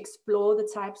 which explore the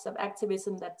types of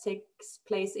activism that takes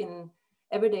place in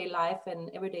everyday life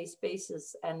and everyday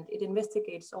spaces. And it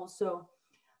investigates also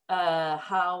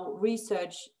how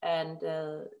research and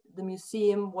the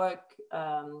museum work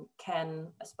can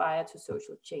aspire to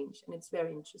social change. And it's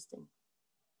very interesting.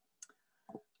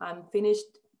 I'm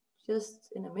finished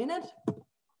just in a minute.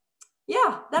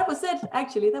 Yeah, that was it,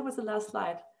 actually. That was the last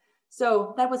slide.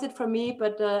 So that was it from me,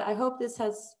 but I hope this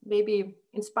has maybe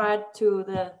inspired to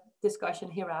the discussion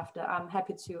hereafter. I'm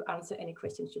happy to answer any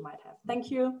questions you might have.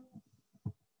 Thank you.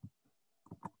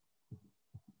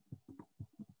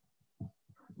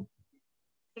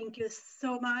 Thank you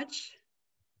so much.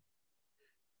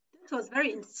 This was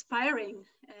very inspiring.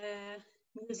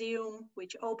 Museum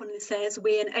which openly says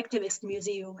we're an activist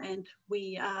museum, and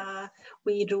we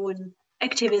do an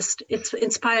activist, it's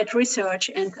inspired research,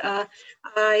 and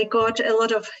I got a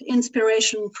lot of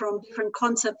inspiration from different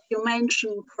concepts you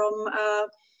mentioned, from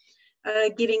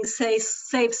giving safe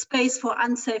space for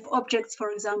unsafe objects,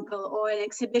 for example, or an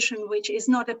exhibition which is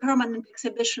not a permanent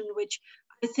exhibition, which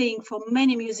I think for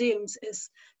many museums is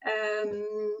a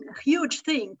huge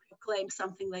thing to claim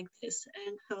something like this.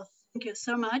 And so thank you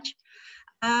so much.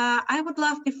 I would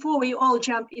love, before we all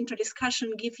jump into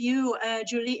discussion, give you,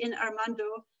 Julie and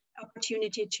Armando,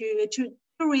 opportunity to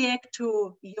react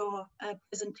to your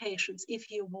presentations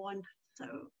if you want. So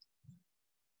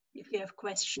if you have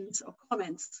questions or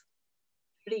comments,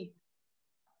 Julie.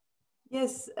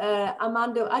 Yes,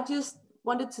 Armando, I just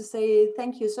wanted to say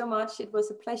thank you so much. It was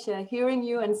a pleasure hearing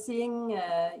you and seeing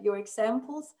your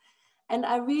examples. And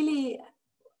I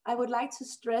would like to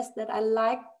stress that I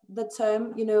like the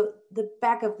term, you know, the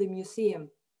back of the museum.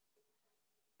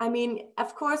 I mean,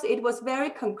 of course, it was very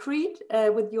concrete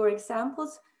with your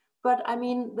examples, but I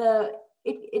mean,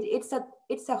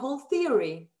 it's a whole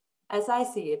theory, as I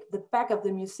see it, the back of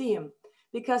the museum,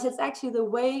 because it's actually the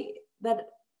way that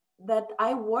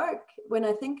I work when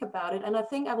I think about it. And I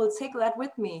think I will take that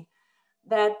with me,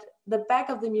 that the back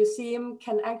of the museum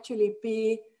can actually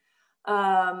be,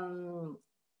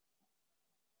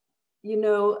 you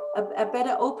know, a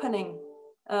better opening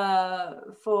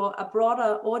for a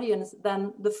broader audience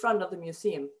than the front of the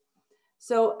museum.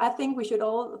 So I think we should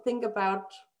all think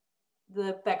about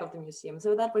the back of the museum.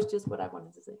 So that was just what I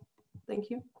wanted to say. Thank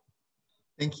you.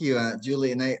 Thank you,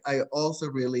 Julie. And I also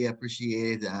really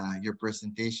appreciated your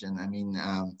presentation. I mean,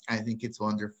 I think it's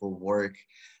wonderful work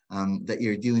that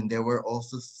you're doing. There were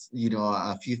also, you know,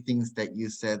 a few things that you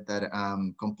said that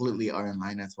completely are in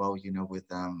line as well, you know, with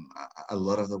a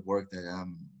lot of the work that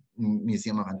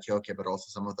Museum of Antioquia, but also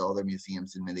some of the other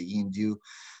museums in Medellin do.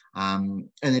 And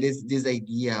it is this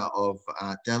idea of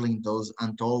telling those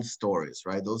untold stories,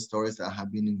 right? Those stories that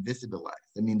have been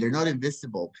invisibilized. I mean, they're not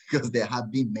invisible because they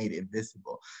have been made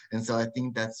invisible. And so I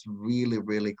think that's really,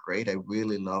 really great. I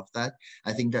really love that.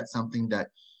 I think that's something that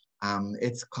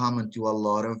it's common to a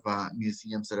lot of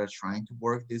museums that are trying to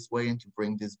work this way and to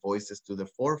bring these voices to the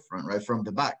forefront, right from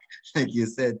the back, like you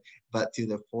said, but to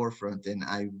the forefront. And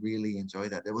I really enjoy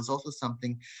that. There was also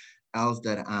something else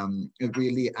that it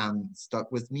really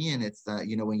stuck with me, and it's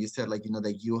you know, when you said, like, you know,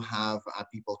 that you have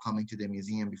people coming to the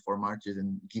museum before marches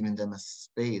and giving them a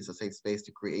space, a safe space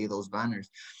to create those banners.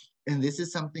 And this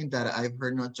is something that I've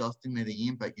heard not just in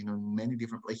Medellin, but, you know, many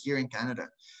different, like here in Canada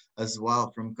as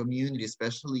well, from community,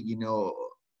 especially, you know,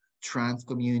 trans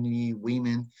community,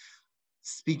 women,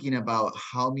 speaking about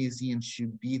how museums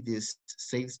should be these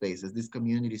safe spaces, these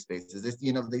community spaces. This,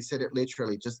 you know, they said it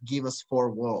literally, just give us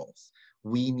 4 walls.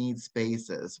 We need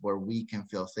spaces where we can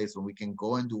feel safe, so we can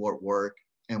go and do our work,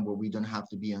 and where we don't have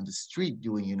to be on the street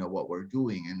doing, you know, what we're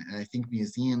doing. And I think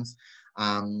museums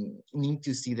need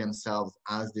to see themselves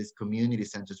as these community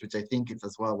centers, which I think it's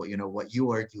as well what, you know, what you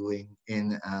are doing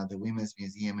in the Women's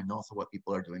Museum, and also what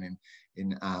people are doing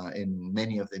in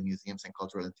many of the museums and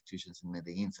cultural institutions in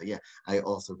Medellin. So yeah, I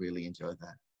also really enjoyed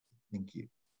that. Thank you.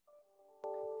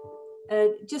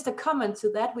 Just a comment to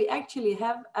that, we actually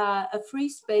have a free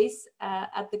space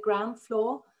at the ground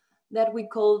floor that we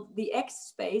call the X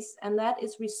space, and that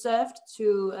is reserved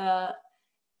to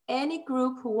any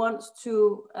group who wants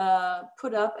to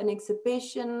put up an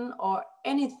exhibition or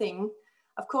anything,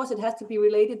 of course, it has to be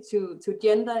related to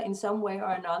gender in some way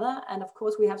or another. And of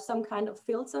course, we have some kind of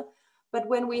filter. But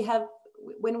when we have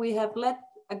let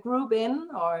a group in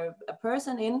or a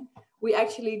person in, we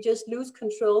actually just lose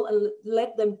control and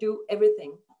let them do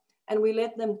everything. And we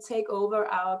let them take over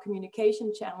our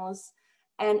communication channels.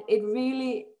 And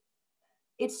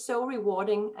it's so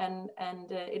rewarding, and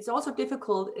it's also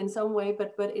difficult in some way,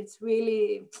 but it's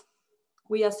really,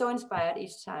 we are so inspired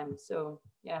each time. So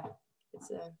yeah, it's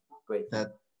a great thing.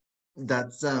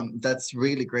 That's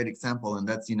really great example, and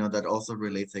that's, you know, that also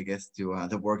relates, I guess, to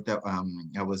the work that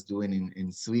I was doing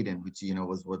in Sweden, which, you know,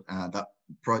 was what that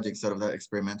project, sort of that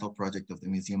experimental project of the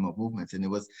Museum of Movements. And it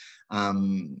was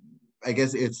I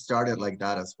guess it started like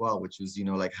that as well, which was, you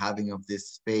know, like having of this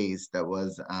space that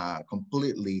was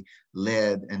completely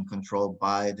led and controlled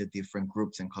by the different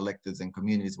groups and collectives and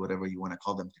communities, whatever you want to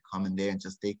call them, to come in there and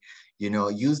just take, you know,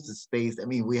 use the space. I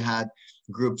mean, we had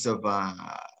groups of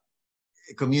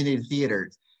community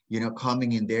theaters, you know,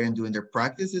 coming in there and doing their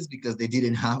practices because they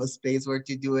didn't have a space where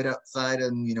to do it outside.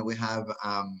 And, you know, we have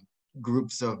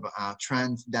groups of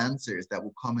trans dancers that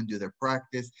will come and do their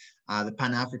practice. The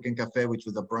Pan-African Cafe, which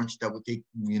was a brunch that would take,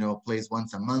 you know, place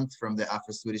once a month from the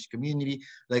Afro-Swedish community.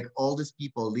 Like all these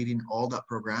people leading all that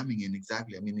programming. And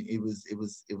exactly, I mean, it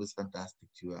was fantastic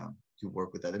to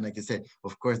work with that. And like I said,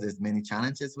 of course, there's many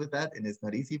challenges with that, and it's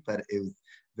not easy, but it was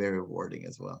very rewarding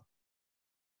as well.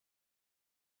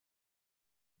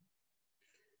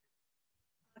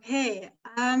 Okay,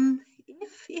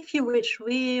 if you wish,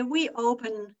 we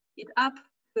open it up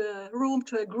to a room,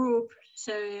 to a group.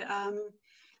 So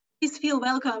please feel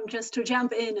welcome just to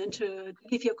jump in and to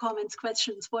give your comments,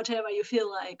 questions, whatever you feel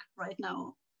like right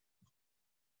now.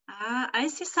 I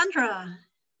see Sandra.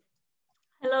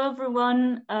 Hello,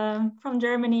 everyone. From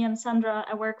Germany, I'm Sandra.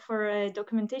 I work for a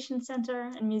documentation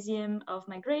center and museum of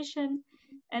migration,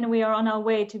 and we are on our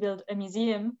way to build a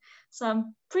museum. So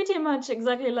I'm pretty much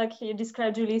exactly like you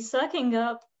described, Julie, sucking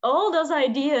up all those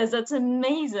ideas. That's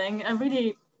amazing. I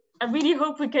really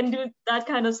hope we can do that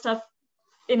kind of stuff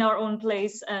in our own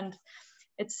place. And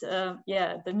it's,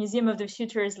 yeah, the Museum of the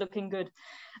Future is looking good.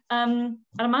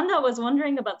 Armando, I was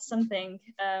wondering about something.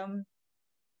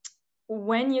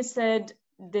 When you said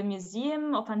the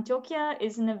Museum of Antioquia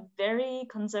is in a very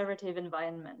conservative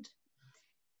environment,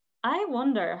 I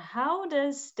wonder, how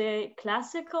does the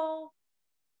classical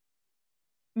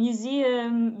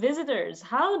museum visitors,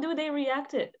 how do they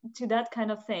react to that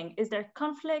kind of thing? Is there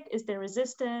conflict? Is there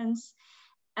resistance?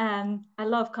 I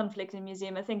love conflict in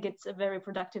museum. I think it's a very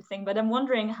productive thing, but I'm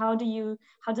wondering, how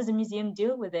does the museum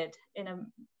deal with it?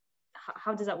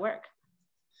 How does that work?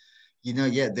 You know,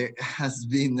 yeah, there has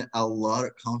been a lot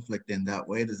of conflict in that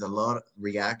way. There's a lot of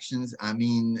reactions. I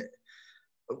mean,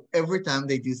 every time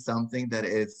they do something that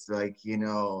is like, you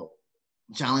know,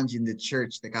 challenging the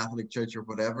church, the Catholic Church or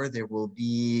whatever, there will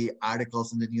be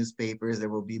articles in the newspapers. There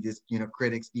will be this, you know,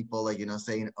 critics, people like, you know,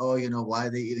 saying, oh, you know, why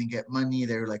they even get money?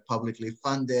 They're like publicly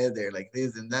funded. They're like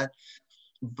this and that.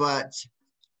 But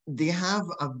they have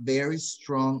a very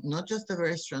strong, not just a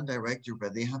very strong director,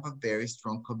 but they have a very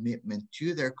strong commitment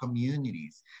to their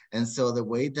communities. And so the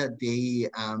way that they,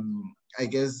 I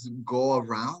guess, go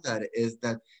around that is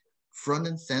that front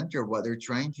and center, what they're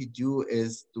trying to do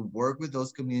is to work with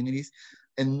those communities,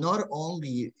 and not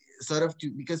only sort of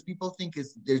to, because people think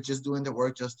they're just doing the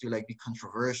work just to like be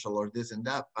controversial or this and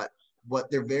that, but what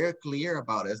they're very clear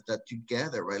about is that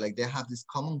together, right, like they have these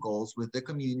common goals with the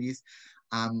communities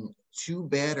to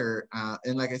better,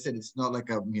 and like I said, it's not like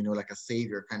a, you know, like a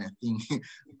savior kind of thing,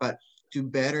 but to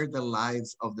better the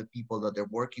lives of the people that they're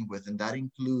working with. And that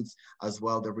includes as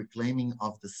well the reclaiming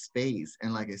of the space.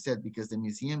 And like I said, because the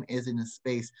museum is in a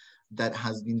space that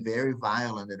has been very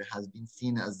violent, that has been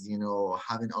seen as, you know,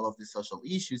 having all of these social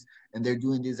issues, and they're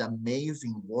doing this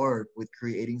amazing work with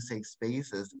creating safe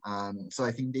spaces. So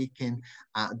I think they can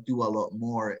do a lot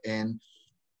more. And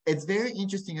it's very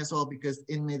interesting as well, because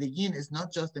in Medellin, it's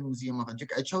not just the Museum of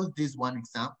Antioquia. I chose this one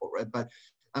example, right? But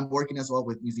I'm working as well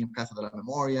with Museum Casa de la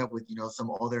Memoria, with, you know,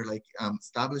 some other like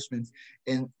establishments,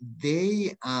 and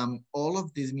they, all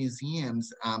of these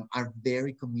museums are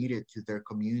very committed to their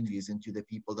communities and to the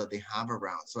people that they have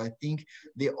around. So I think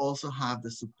they also have the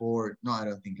support. No, I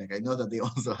don't think, like, I know that they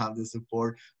also have the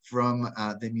support from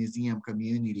the museum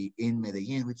community in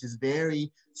Medellin, which is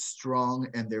very strong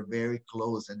and they're very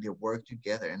close and they work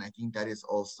together. And I think that is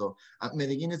also,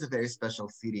 Medellin is a very special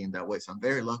city in that way. So I'm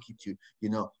very lucky to, you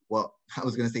know, well, I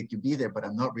was going to say to be there, but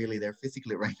I'm not really there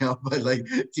physically right now, but like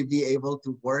to be able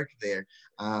to work there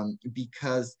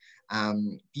because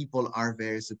people are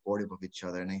very supportive of each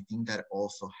other. And I think that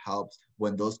also helps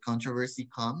when those controversy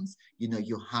comes, you know,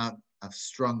 you have a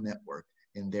strong network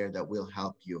in there that will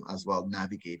help you as well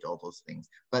navigate all those things.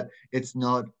 But it's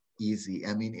not easy.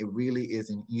 I mean, it really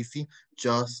isn't easy.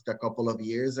 Just a couple of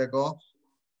years ago,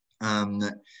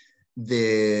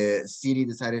 the city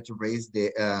decided to raise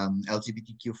the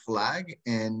LGBTQ flag,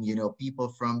 and you know, people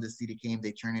from the city came,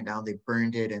 they turned it down, they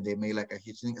burned it, and they made like a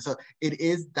huge thing. So it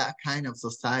is that kind of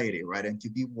society, right? And to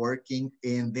be working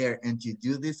in there and to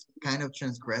do this kind of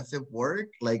transgressive work,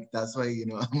 like that's why, you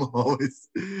know, I'm always,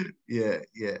 yeah.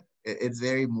 It's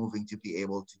very moving to be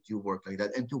able to do work like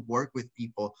that, and to work with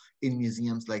people in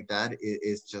museums like that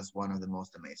is just one of the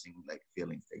most amazing like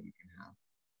feelings that you can have.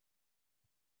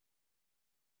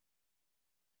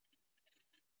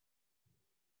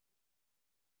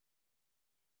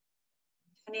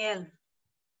 Danielle.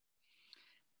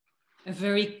 A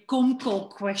very COMCOL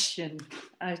question,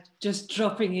 just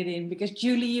dropping it in, because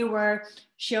Julie, you were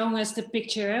showing us the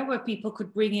picture where people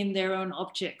could bring in their own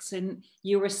objects, and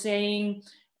you were saying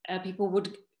people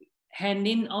would hand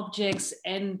in objects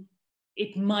and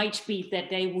it might be that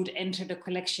they would enter the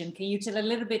collection. Can you tell a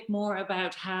little bit more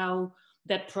about how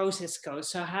that process goes?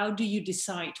 So how do you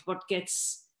decide what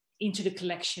gets into the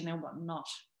collection and what not?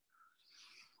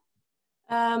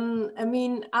 I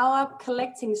mean, our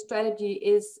collecting strategy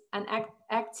is an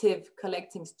active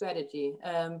collecting strategy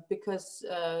because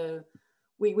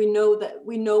we know that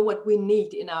we know what we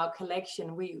need in our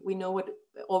collection. We know what,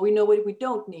 or we know what we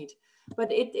don't need. But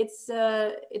it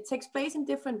takes place in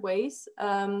different ways.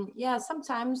 Yeah,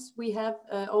 sometimes we have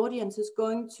audiences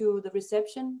going to the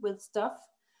reception with stuff.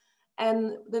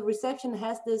 And the reception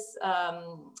has this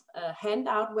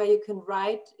handout where you can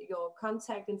write your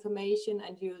contact information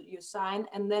and you sign,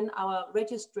 and then our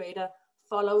registrator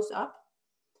follows up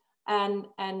and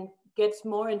gets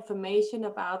more information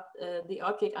about the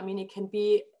object. I mean, it can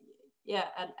be, yeah,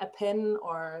 a pen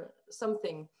or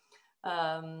something.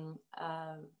 And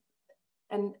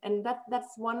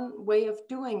that's one way of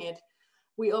doing it.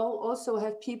 We also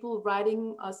have people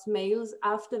writing us mails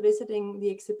after visiting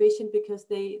the exhibition because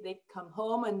they come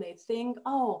home and they think,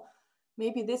 oh,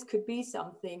 maybe this could be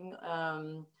something.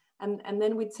 And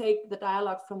then we take the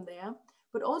dialogue from there.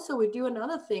 But also we do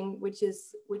another thing, which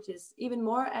is even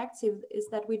more active, is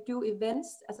that we do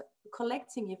events, as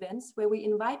collecting events, where we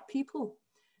invite people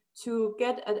to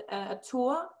get a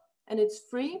tour, and it's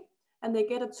free, and they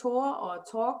get a tour or a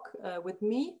talk with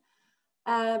me.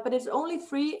 But it's only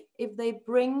free if they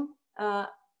bring a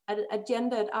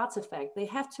gendered artifact. They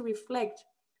have to reflect,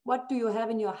 what do you have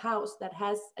in your house that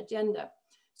has a gender?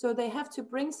 So they have to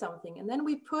bring something, and then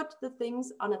we put the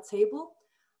things on a table.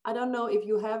 I don't know if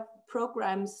you have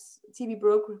programs, TV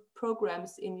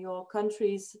programs in your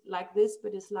countries like this,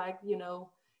 but it's like, you know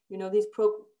these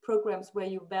programs where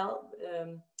you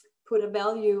put a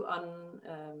value on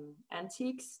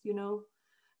antiques, you know.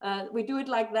 We do it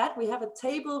like that. We have a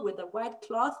table with a white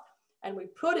cloth, and we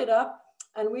put it up,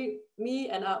 and me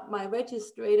and my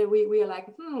registrator, we are like,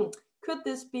 could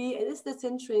this be, is this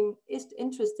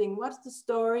interesting? What's the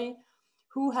story?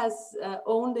 Who has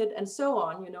owned it, and so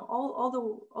on, you know,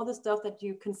 all the stuff that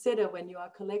you consider when you are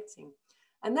collecting.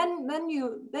 And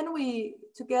then we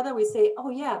together we say, oh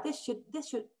yeah, this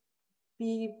should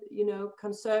be, you know,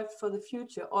 conserved for the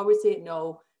future, or we say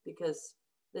no, because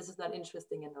this is not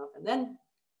interesting enough, and then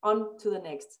on to the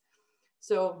next.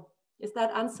 So is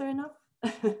that answer enough?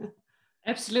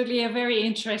 Absolutely, very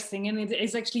interesting, and it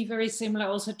is actually very similar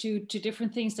also to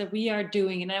different things that we are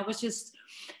doing. And I was just,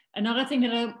 another thing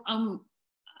that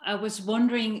I was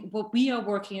wondering, what we are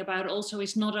working about also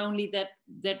is not only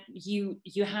that you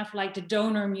have like the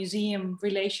donor museum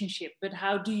relationship, but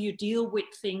how do you deal with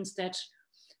things that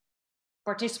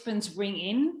participants bring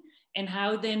in, and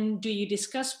how then do you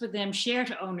discuss with them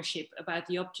shared ownership about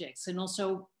the objects? And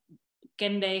also,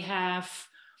 can they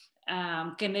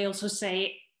also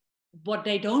say what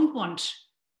they don't want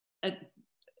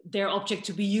their object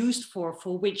to be used for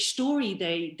which story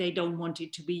they don't want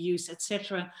it to be used,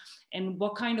 etc. And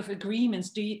what kind of agreements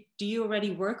do you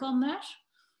already work on that?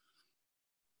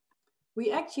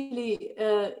 We actually,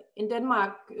 in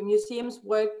Denmark, museums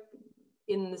work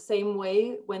in the same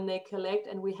way when they collect,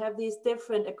 and we have these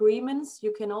different agreements.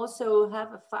 You can also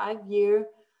have a 5-year,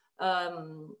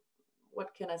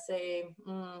 what can I say?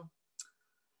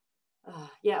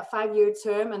 Yeah, a 5-year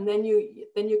term, and then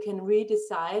you can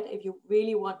redecide if you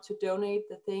really want to donate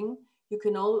the thing. You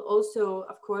can also,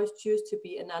 of course, choose to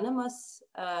be anonymous.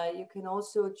 You can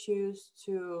also choose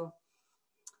to,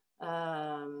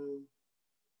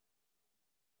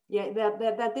 yeah,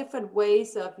 there are different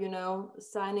ways of, you know,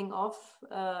 signing off.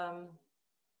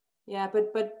 Yeah,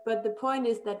 but the point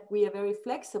is that we are very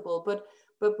flexible, but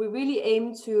we really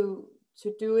aim to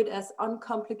do it as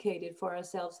uncomplicated for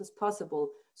ourselves as possible,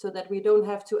 so that we don't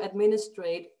have to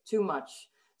administrate too much.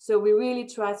 So we really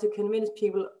try to convince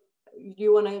people, do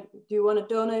you want to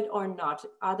donate or not?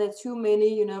 Are there too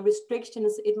many, you know,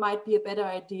 restrictions? It might be a better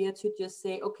idea to just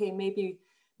say, okay, maybe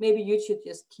you should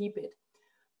just keep it.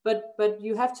 But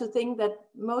you have to think that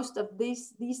most of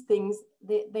these things,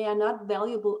 they are not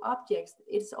valuable objects.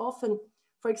 It's often,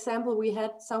 for example, we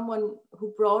had someone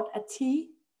who brought a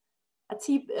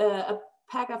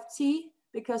pack of tea,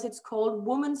 because it's called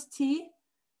woman's tea.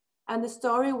 And the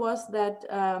story was that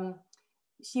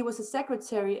she was a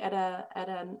secretary at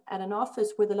an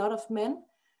office with a lot of men,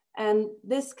 and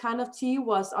this kind of tea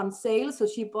was on sale, so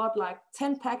she bought like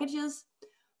 10 packages,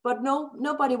 but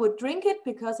nobody would drink it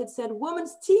because it said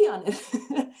woman's tea on it.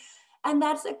 And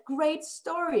that's a great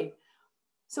story.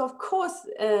 So of course,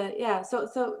 yeah,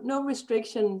 so no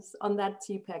restrictions on that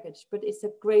tea package, but it's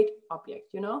a great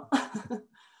object, you know.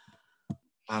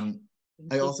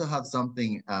 I also have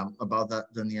something about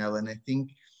that, Danielle, and I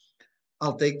think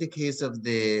I'll take the case of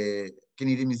the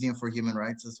Canadian Museum for Human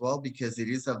Rights as well, because it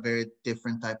is a very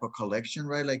different type of collection,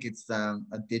 right? Like it's a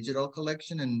digital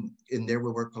collection, and in there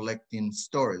we were collecting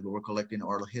stories, we were collecting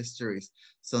oral histories.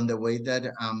 So in the way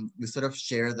that we sort of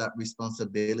share that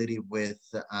responsibility with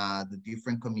the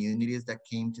different communities that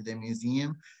came to the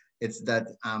museum, it's that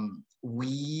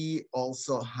we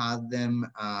also had them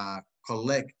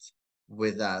collect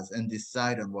with us and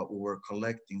decide on what we were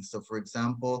collecting. So for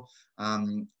example,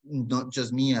 not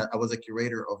just me, I was a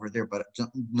curator over there, but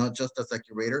not just as a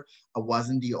curator, I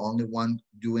wasn't the only one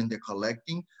doing the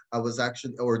collecting. I was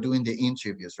actually, or doing the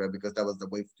interviews, right? Because that was the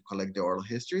way to collect the oral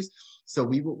histories. So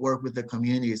we would work with the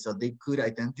community so they could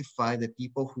identify the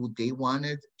people who they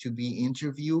wanted to be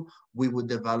interviewed. We would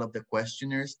develop the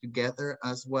questionnaires together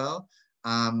as well.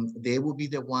 They will be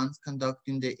the ones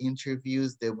conducting the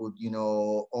interviews. They would, you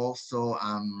know, also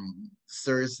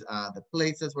search the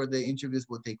places where the interviews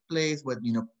will take place, what,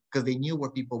 you know, because they knew where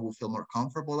people will feel more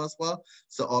comfortable as well.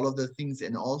 So all of the things,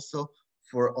 and also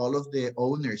for all of the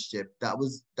ownership,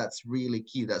 that's really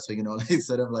key. That's so, you know, it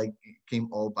sort of like came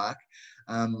all back.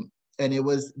 And it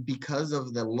was because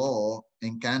of the law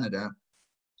in Canada.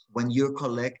 When you're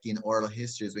collecting oral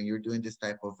histories, when you're doing this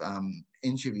type of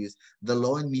interviews, the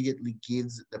law immediately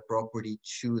gives the property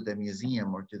to the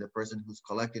museum or to the person who's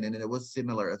collecting. And it was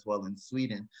similar as well in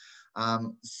Sweden.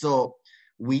 So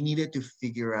we needed to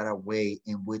figure out a way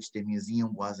in which the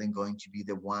museum wasn't going to be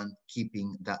the one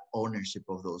keeping that ownership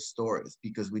of those stories,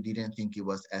 because we didn't think it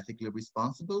was ethically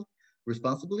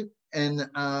responsibly. And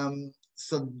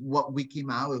so what we came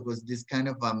out with was this kind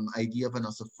of idea of an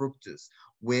usufructus,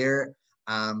 where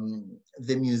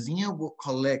the museum will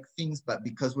collect things, but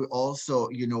because we also,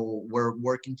 you know, we're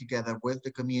working together with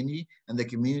the community, and the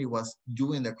community was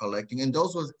doing the collecting, and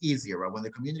those was easier, right? When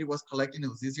the community was collecting, it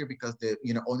was easier because the,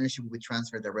 you know, ownership would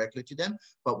transfer directly to them.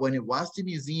 But when it was the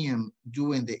museum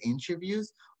doing the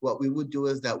interviews, what we would do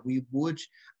is that we would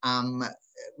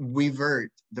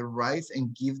revert the rights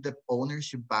and give the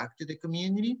ownership back to the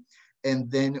community, and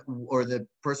then, or the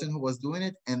person who was doing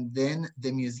it, and then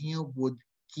the museum would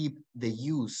keep the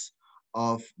use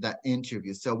of that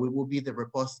interview. So we will be the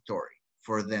repository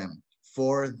for them,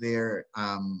 for their,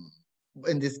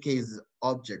 in this case,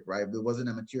 object, right? It wasn't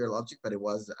a material object, but it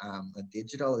was a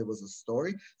digital, it was a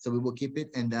story. So we will keep it,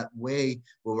 and that way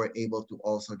we were able to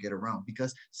also get around,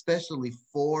 because especially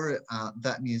for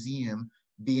that museum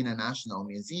being a national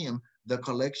museum, the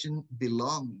collection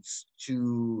belongs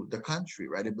to the country,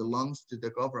 right? It belongs to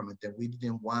the government, and we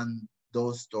didn't want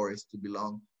those stories to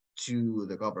belong to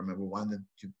the government. We want them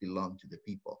to belong to the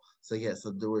people. So yeah,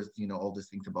 so there was, you know, all these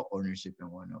things about ownership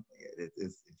and whatnot. It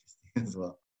is interesting as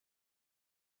well.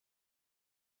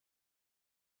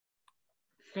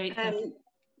 Great. Can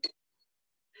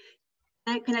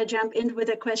I jump in with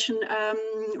a question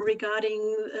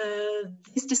regarding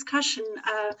this discussion?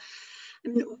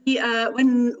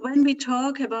 When we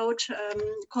talk about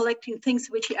collecting things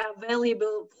which are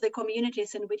valuable for the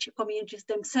communities and which communities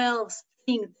themselves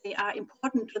think they are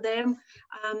important to them,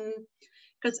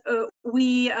 because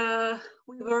we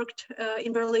worked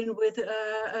in Berlin with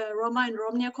Roma and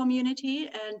Romnia community,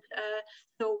 and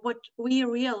so what we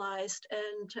realized,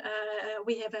 and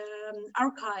we have an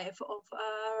archive of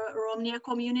Romnia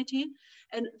community,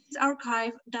 and this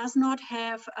archive does not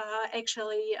have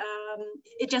actually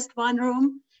it's just one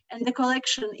room, and the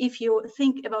collection, if you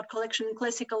think about collection in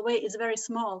classical way, is very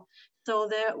small. So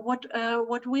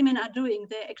what women are doing,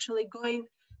 they're actually going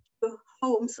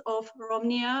homes of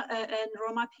Romnia and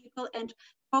Roma people and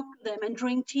talk to them and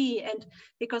drink tea, and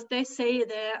because they say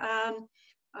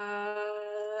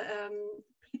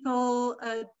people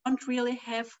don't really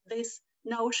have this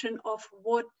notion of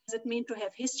what does it mean to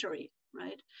have history,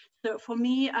 right? So for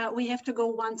me, we have to go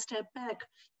one step back,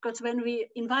 because when we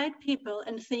invite people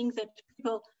and think that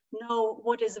people know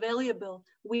what is valuable,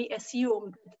 we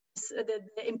assume that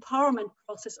the empowerment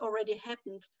process already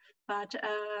happened. But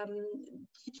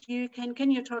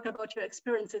can you talk about your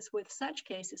experiences with such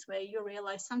cases where you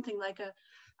realize something like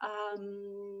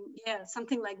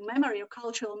something like memory or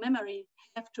cultural memory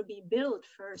have to be built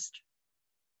first?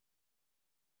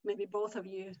 Maybe both of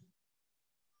you.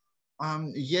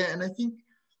 Yeah, and I think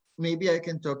maybe I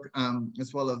can talk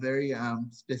as well a very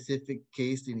specific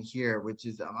case in here, which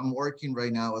is I'm working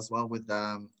right now as well with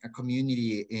a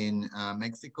community in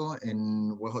Mexico,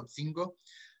 in Huejotzingo.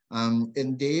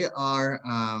 And they are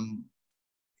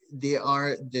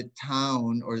the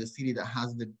town or the city that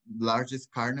has the largest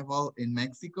carnival in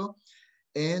Mexico,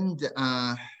 and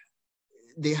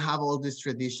they have all these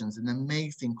traditions, an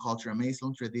amazing culture,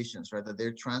 amazing traditions, right? That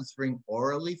they're transferring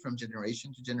orally from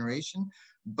generation to generation.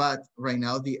 But right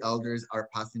now the elders are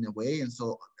passing away, and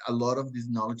so a lot of this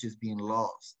knowledge is being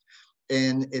lost.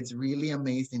 And it's really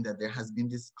amazing that there has been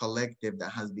this collective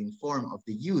that has been formed of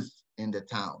the youth in the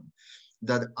town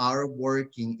that are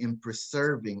working in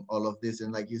preserving all of this.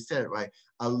 And like you said, right,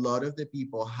 a lot of the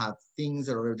people have things,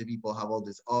 or a lot of the people have all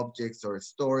these objects or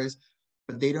stories,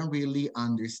 but they don't really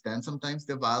understand sometimes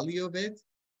the value of it.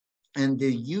 And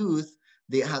the youth,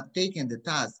 they have taken the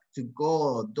task to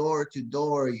go door to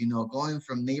door, you know, going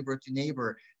from neighbor to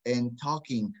neighbor and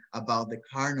talking about the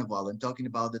carnival and talking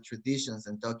about the traditions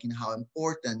and talking how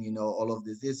important, you know, all of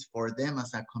this is for them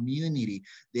as a community.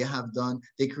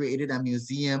 They created a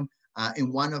museum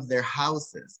in one of their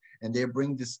houses, and they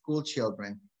bring the school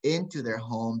children into their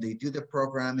home. They do the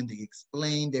program and they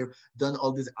explain. They've done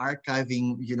all this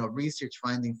archiving, you know, research,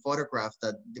 finding photographs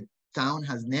that the town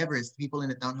has never, people in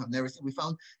the town have never seen. We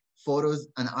found photos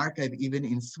and archive even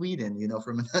in Sweden, you know,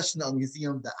 from a national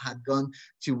museum that had gone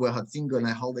to Huejotzingo on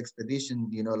a whole expedition,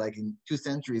 you know, like in 2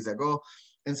 centuries ago.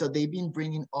 And so they've been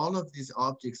bringing all of these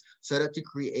objects so that to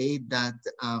create that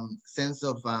sense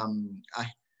of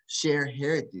share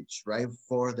heritage, right,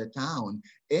 for the town.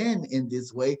 And in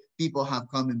this way, people have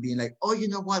come and been like, oh, you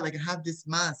know what, like I have this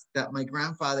mask that my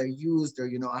grandfather used, or,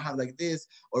 you know, I have like this,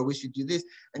 or we should do this.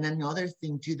 And another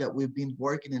thing too that we've been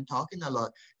working and talking a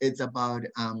lot, it's about,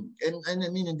 and I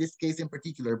mean, in this case in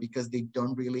particular, because they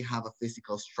don't really have a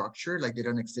physical structure, like they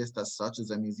don't exist as such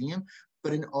as a museum,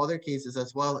 but in other cases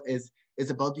as well, is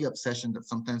about the obsession that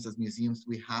sometimes as museums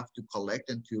we have to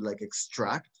collect and to like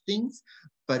extract things,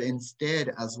 but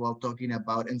instead as well talking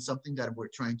about, and something that we're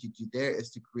trying to do there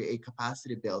is to create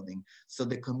capacity building so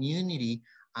the community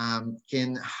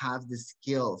can have the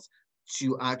skills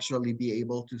to actually be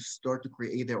able to start to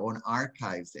create their own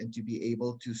archives and to be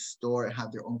able to store and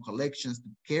have their own collections, to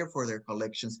care for their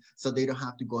collections so they don't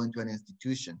have to go into an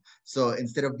institution. So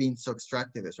instead of being so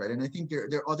extractivist, right? And I think there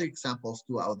are other examples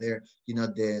too out there. You know,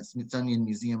 the Smithsonian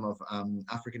Museum of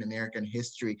African American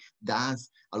History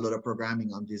does a lot of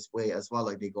programming on this way as well.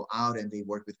 Like they go out and they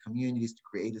work with communities to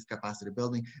create this capacity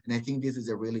building. And I think this is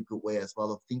a really good way as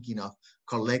well of thinking of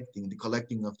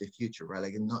collecting of the future, right?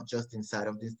 Like not just inside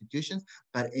of the institutions,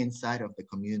 but inside of the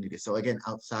community. So again,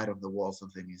 outside of the walls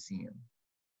of the museum.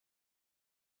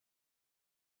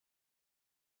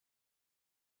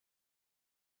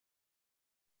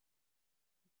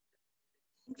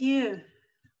 Thank you.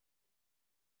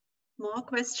 More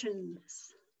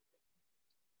questions?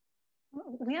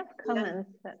 We have comments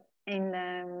in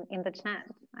the chat,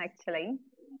 actually.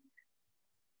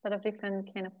 A lot of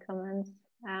different kind of comments.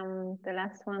 The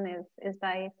last one is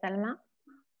by Selma.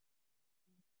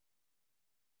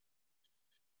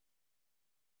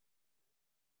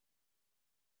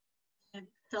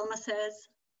 Selma says,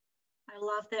 I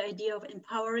love the idea of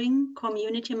empowering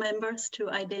community members to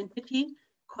identity,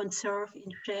 conserve,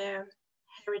 and share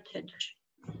heritage.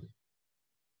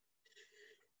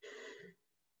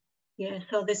 Yeah,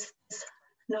 so this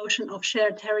notion of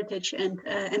shared heritage and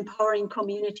empowering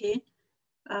community,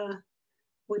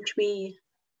 which we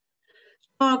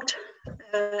talked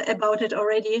about it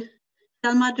already.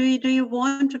 Selma, do you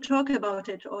want to talk about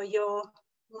it, or your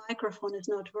microphone is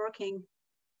not working?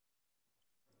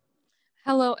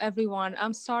 Hello, everyone.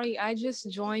 I'm sorry, I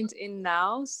just joined in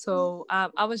now. So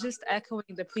I was just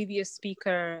echoing the previous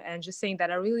speaker and just saying that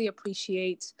I really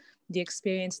appreciate the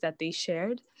experience that they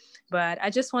shared, but I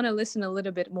just want to listen a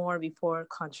little bit more before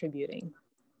contributing.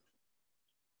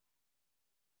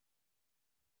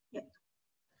 Yeah.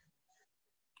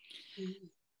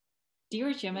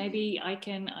 Birch, maybe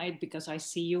because I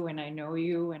see you and I know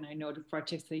the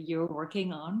project that you're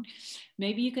working on,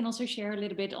 maybe you can also share a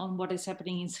little bit on what is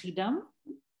happening in Schiedam.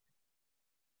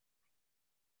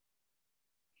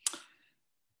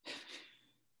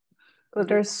 Well,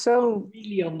 there's so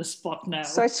really on the spot now.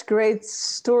 Such great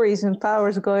stories and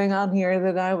powers going on here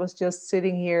that I was just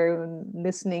sitting here and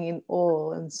listening in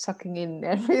awe and sucking in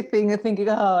everything and thinking,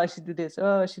 oh, I should do this.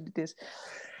 Oh, I should do this.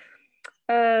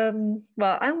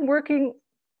 Well, I'm working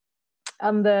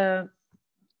on the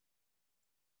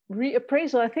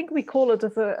reappraisal. I think we call it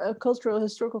of a cultural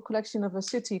historical collection of a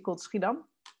city called Schiedam.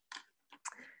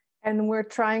 And we're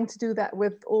trying to do that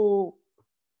with all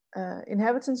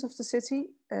inhabitants of the city.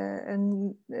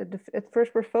 At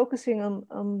first we're focusing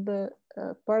on the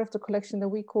part of the collection that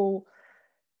we call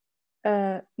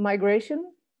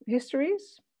migration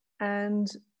histories.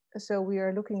 And so we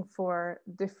are looking for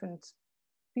different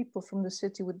people from the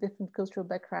city with different cultural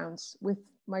backgrounds, with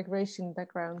migration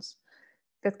backgrounds.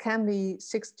 That can be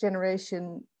sixth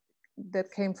generation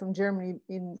that came from Germany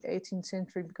in the 18th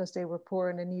century because they were poor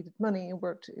and they needed money and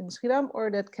worked in Schiedam,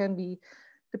 or that can be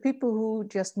the people who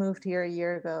just moved here a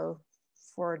year ago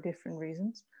for different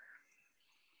reasons.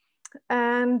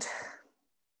 And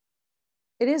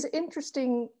it is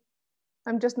interesting,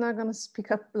 I'm just not going to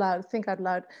speak up loud, think out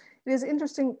loud. It is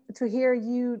interesting to hear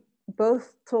you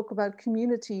both talk about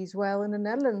communities, while in the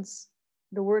Netherlands,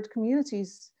 the word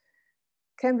communities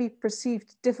can be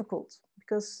perceived difficult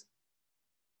because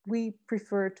we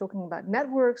prefer talking about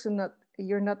networks, and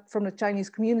you're not from the Chinese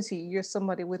community, you're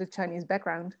somebody with a Chinese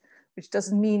background, which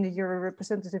doesn't mean that you're a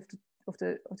representative of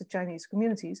the Chinese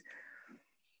communities.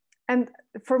 And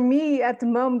for me at the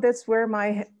moment, that's where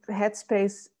my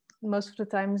headspace most of the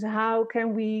time is, how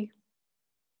can we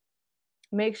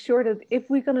make sure that if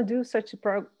we're going to do such a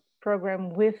program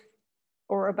with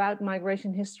or about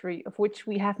migration history, of which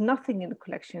we have nothing in the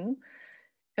collection,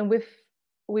 and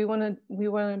we want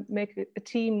to make a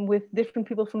team with different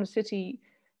people from the city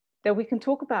that we can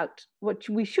talk about what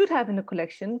we should have in the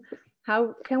collection.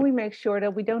 How can we make sure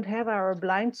that we don't have our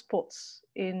blind spots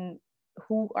in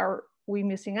who are we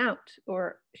missing out,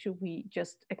 or should we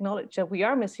just acknowledge that we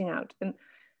are missing out? And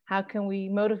how can we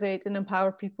motivate and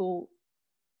empower people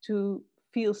to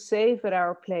feel safe at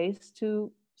our place,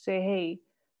 to say, hey,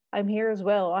 I'm here as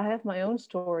well, I have my own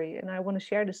story and I want to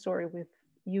share the story with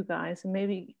you guys, and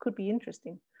maybe it could be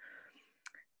interesting.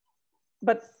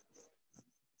 But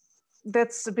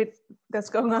that's a bit that's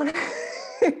going on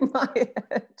in my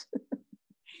head.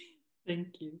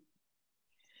 Thank you.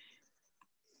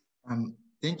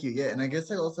 Thank you. Yeah, and I guess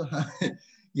I also have,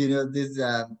 you know, this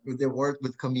the work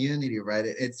with community, right?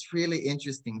 It's really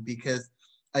interesting because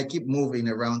I keep moving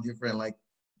around different like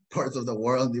parts of the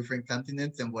world, different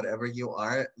continents, and whatever you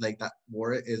are, like that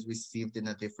word is received in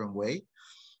a different way.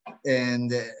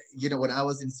 And you know, when I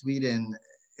was in Sweden,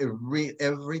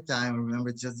 every time I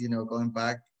remember just, you know, going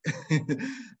back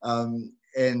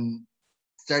and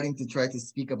starting to try to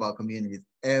speak about communities.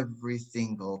 Every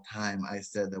single time I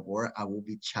said the word, I will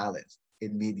be challenged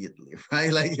immediately,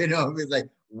 right? Like, you know, it's like,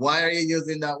 why are you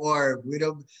using that word? We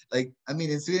don't, like, I mean,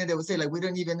 in Sweden, they would say, like, we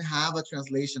don't even have a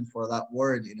translation for that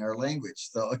word in our language.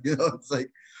 So, you know, it's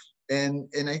like, and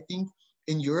I think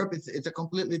in Europe, it's a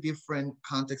completely different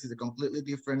context, it's a completely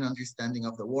different understanding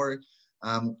of the word.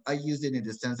 I use it in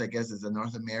the sense, I guess, as a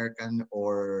North American,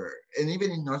 and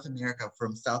even in North America,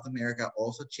 from South America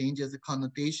also changes the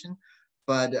connotation.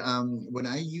 But when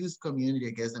I use community,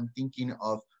 I guess I'm thinking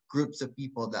of groups of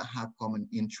people that have common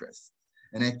interests.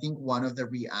 And I think one of the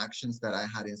reactions that I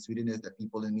had in Sweden is that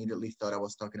people immediately thought I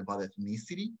was talking about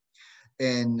ethnicity.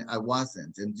 And I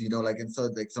wasn't, and you know, like, and so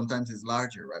like sometimes it's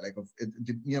larger, right? Like,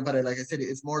 you know, but like I said,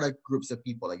 it's more like groups of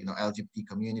people, like, you know, LGBT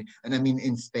community. And I mean,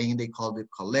 in Spain they called it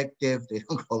collective, they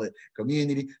don't call it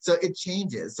community, so it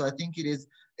changes. So I think it's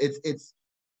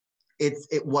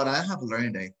what I have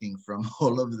learned, I think, from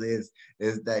all of this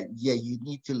is that, yeah, you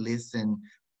need to listen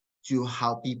to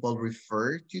how people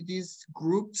refer to these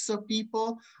groups of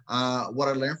people. What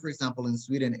I learned, for example, in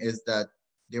Sweden is that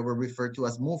they were referred to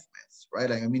as movements, right?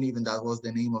 Like, I mean, even that was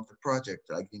the name of the project,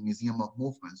 like the Museum of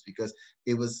Movements, because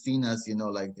it was seen as, you know,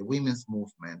 like the women's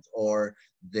movement or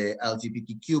the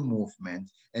LGBTQ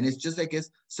movement. And it's just, I guess,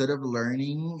 sort of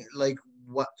learning like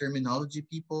what terminology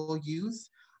people use.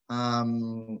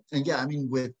 And yeah, I mean,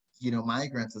 with, you know,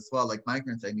 migrants as well, like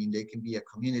migrants, I mean, they can be a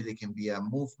community, they can be a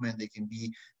movement, they can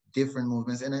be different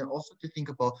movements. And then also to think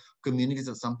about communities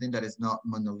of something that is not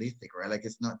monolithic, right? Like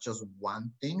it's not just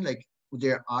one thing, like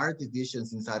there are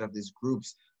divisions inside of these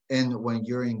groups. And when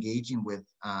you're engaging with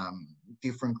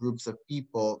different groups of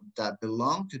people that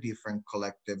belong to different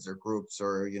collectives or groups,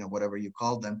 or, you know, whatever you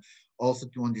call them, also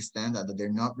to understand that they're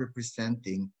not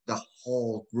representing the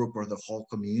whole group or the whole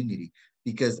community,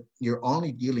 because you're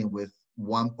only dealing with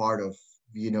one part of,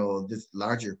 you know, this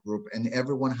larger group, and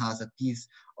everyone has a piece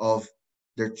of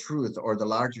their truth or the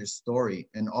larger story,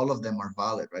 and all of them are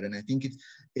valid, right? And I think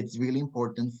it's really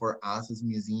important for us as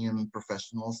museum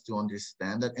professionals to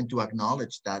understand that and to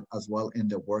acknowledge that as well in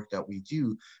the work that we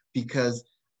do. Because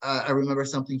I remember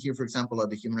something here, for example, at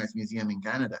the Human Rights Museum in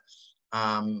Canada,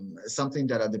 something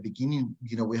that at the beginning,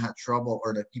 you know, we had trouble,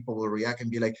 or that people will react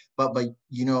and be like, but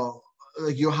you know,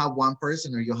 you have one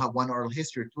person, or you have one oral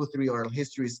history, 2 or 3 oral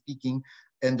histories speaking,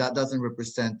 and that doesn't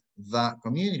represent that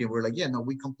community. We're like, yeah, no,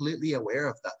 we're completely aware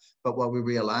of that. But what we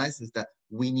realized is that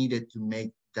we needed to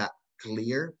make that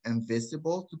clear and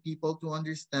visible to people, to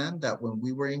understand that when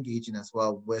we were engaging as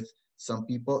well with some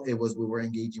people, it was, we were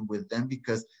engaging with them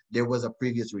because there was a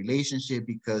previous relationship,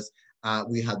 because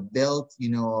we had built, you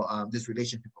know, this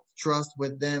relationship of trust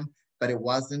with them. But it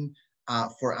wasn't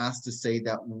for us to say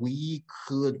that we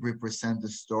could represent the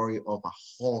story of a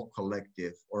whole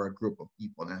collective or a group of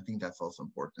people. And I think that's also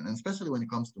important, and especially when it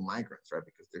comes to migrants, right?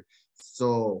 Because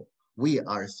we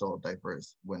are so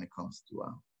diverse when it comes to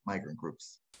migrant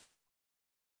groups.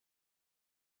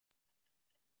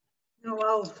 Oh,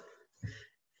 wow.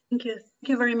 Thank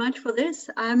you very much for this.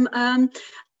 I'm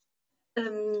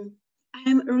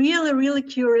really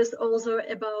curious also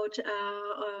about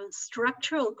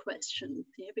structural questions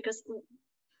here, because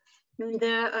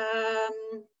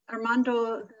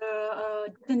Armando, the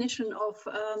definition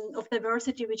of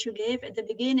diversity which you gave at the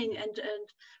beginning, and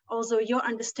also your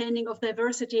understanding of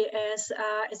diversity as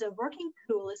a working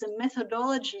tool, as a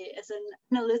methodology, as an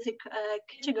analytic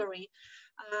category.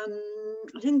 I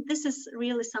think this is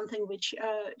really something which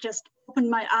just opened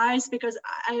my eyes, because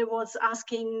I was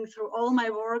asking through all my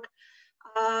work,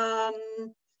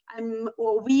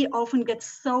 we often get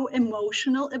so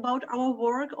emotional about our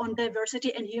work on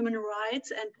diversity and human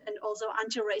rights, and also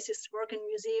anti-racist work in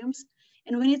museums.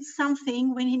 And we need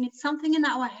something in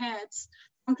our heads,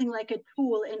 something like a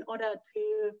tool in order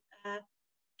to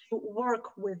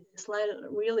work with this,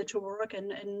 really to work,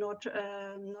 and not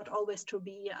always to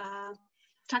be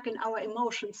stuck in our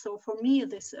emotions. So for me,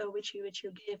 this which you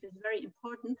gave is very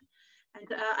important.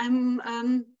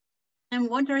 And I'm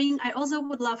wondering, I also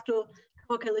would love to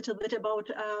talk a little bit about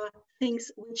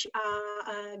things which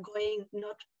are going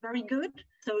not very good.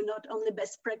 So not only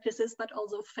best practices, but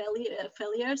also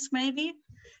failures maybe.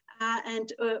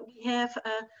 And we have,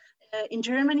 in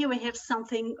Germany, we have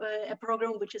something, a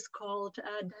program which is called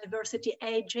diversity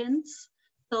agents.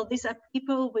 So these are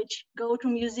people which go to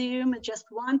museum, just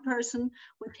one person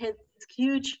which has this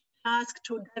huge task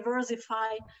to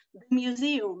diversify the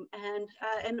museum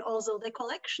and also the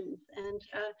collections. And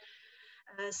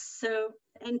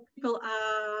and people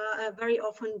are very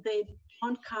often, they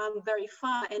don't come very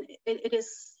far, and it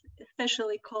is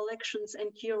especially collections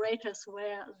and curators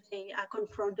where they are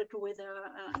confronted with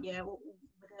a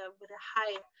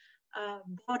high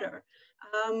border.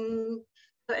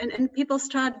 And people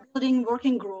start building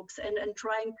working groups and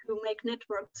trying to make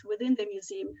networks within the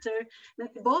museum. So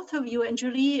both of you and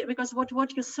Julie, because what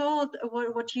you saw,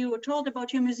 what you told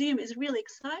about your museum is really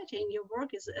exciting. Your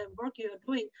work is work you are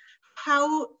doing.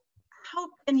 How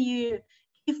can you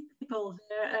give people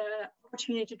the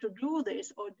opportunity to do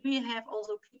this? Or do you have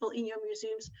also people in your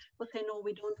museums who say, no,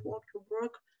 we don't want to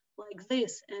work like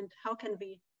this? And how can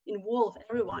we involve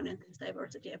everyone in this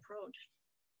diversity approach?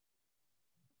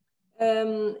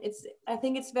 I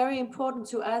think it's very important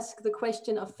to ask the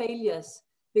question of failures,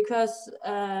 because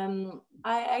I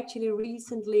actually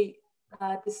recently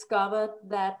discovered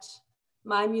that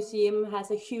my museum has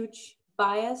a huge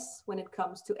bias when it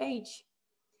comes to age,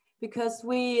 because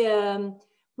we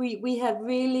have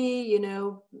really, you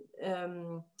know,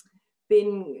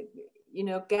 been, you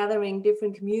know, gathering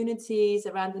different communities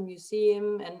around the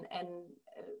museum, and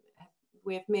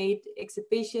we've made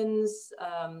exhibitions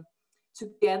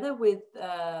together with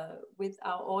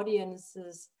our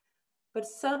audiences. But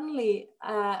suddenly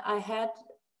I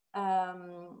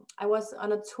was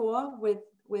on a tour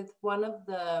with one of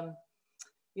the,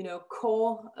 you know,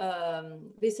 core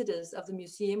visitors of the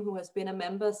museum, who has been a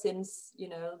member since, you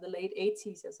know, the late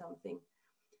 80s or something.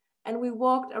 And we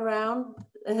walked around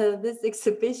this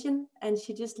exhibition, and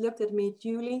she just looked at me,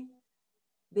 Julie,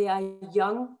 they are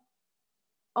young.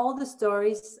 All the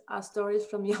stories are stories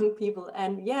from young people.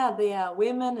 And yeah, they are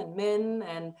women and men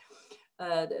and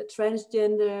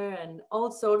transgender and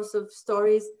all sorts of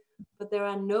stories, but there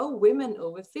are no women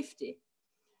over 50.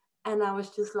 And I was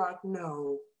just like,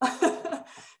 no,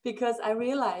 because I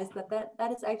realized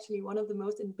that is actually one of the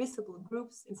most invisible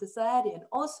groups in society. And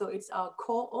also it's our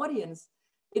core audience.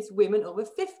 It's women over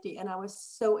 50. And I was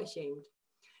so ashamed.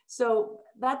 So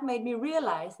that made me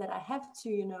realize that I have to,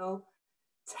 you know,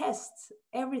 test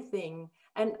everything.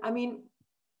 And I mean,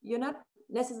 you're not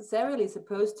necessarily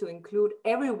supposed to include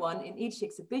everyone in each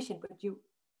exhibition, but you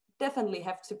definitely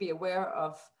have to be aware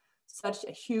of such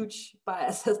a huge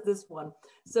bias as this one.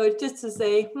 So it's just to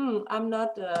say, I'm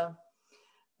not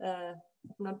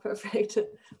perfect.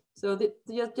 So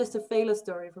just a failure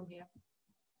story from here.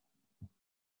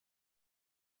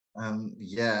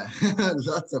 Yeah,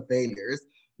 lots of failures,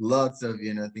 lots of,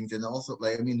 you know, things. And also,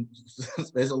 like, I mean,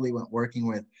 especially when working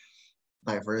with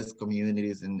diverse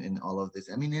communities and all of this.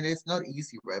 I mean, it is not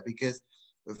easy, right? Because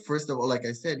first of all, like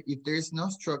I said, if there's no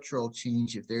structural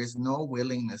change, if there's no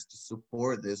willingness to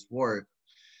support this work,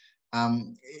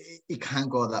 it can't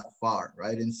go that far,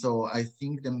 right? And so I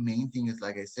think the main thing is,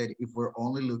 like I said, if we're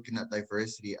only looking at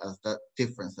diversity as that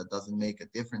difference that doesn't make a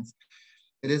difference,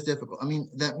 it is difficult. I mean,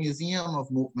 that Museum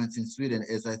of Movements in Sweden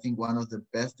is, I think, one of the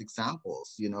best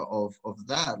examples, you know, of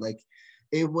that. Like,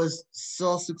 it was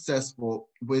so successful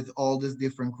with all these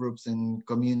different groups and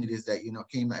communities that, you know,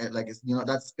 came, like, you know,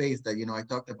 that space that, you know, I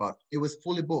talked about, it was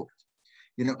fully booked,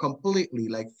 you know, completely,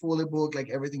 like, fully booked, like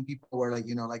everything. People were like,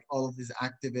 you know, like all of these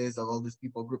activists, all these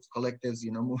people, groups, collectives,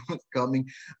 you know, movements coming,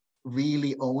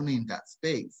 really owning that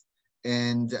space.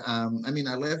 And I mean,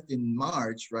 I left in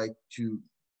March, right, to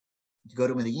go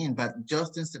to Medellin, but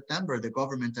just in September, the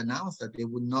government announced that they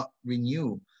would not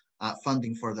renew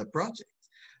funding for the project.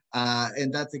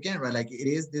 And that's, again, right, like, it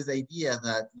is this idea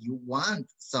that you want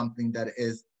something that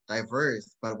is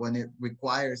diverse, but when it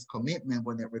requires commitment,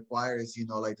 when it requires, you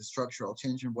know, like the structural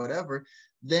change and whatever,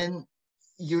 then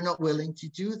you're not willing to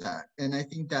do that. And I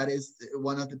think that is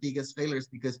one of the biggest failures,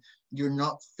 because you're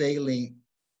not failing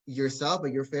yourself,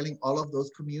 but you're failing all of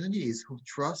those communities who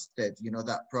trusted, you know,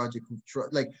 that project,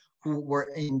 who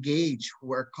were engaged, who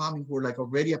were coming, who were like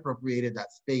already appropriated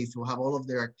that space, who have all of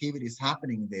their activities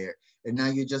happening there. And now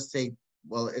you just say,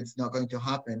 well, it's not going to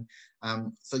happen.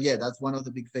 So yeah, that's one of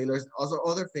the big failures. Also,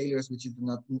 other failures, which is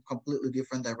not completely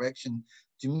different direction,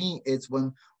 to me, it's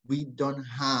when we don't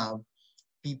have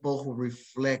people who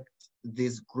reflect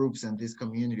these groups and these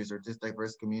communities, or these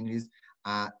diverse communities,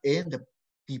 in the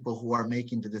people who are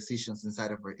making the decisions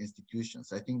inside of our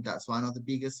institutions. I think that's one of the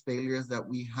biggest failures that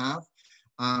we have.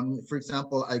 For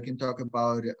example, I can talk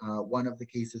about one of the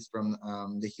cases from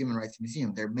the Human Rights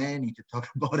Museum. There are many to talk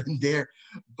about in there,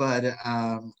 but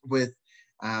with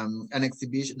an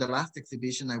exhibition, the last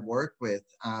exhibition I worked with,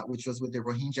 which was with the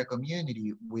Rohingya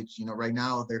community, which, you know, right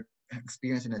now they're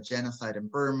experiencing a genocide in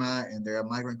Burma, and they're a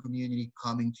migrant community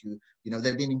coming to, you know,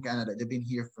 they've been in Canada, they've been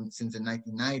here since the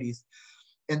 1990s.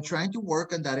 And trying to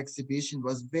work on that exhibition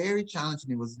was very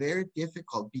challenging. It was very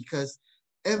difficult, because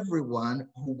everyone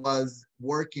who was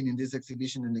working in this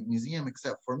exhibition in the museum,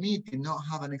 except for me, did not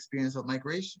have an experience of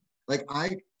migration. Like,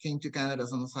 I came to Canada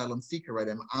as an asylum seeker, right?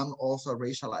 And I'm also a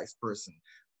racialized person,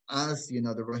 as, you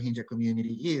know, the Rohingya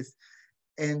community is.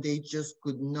 And they just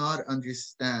could not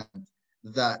understand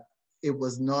that it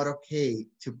was not okay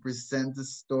to present the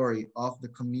story of the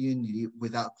community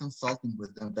without consulting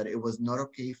with them, that it was not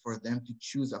okay for them to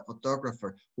choose a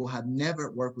photographer who had never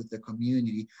worked with the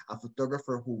community, a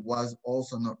photographer who was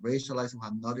also not racialized, who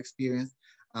had not experienced,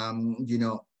 you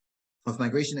know, of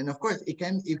migration. And of course, it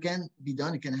can be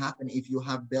done, it can happen if you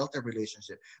have built a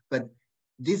relationship. But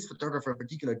this photographer in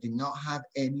particular did not have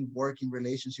any working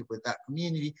relationship with that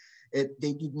community.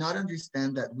 They did not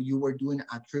understand that you were doing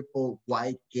a triple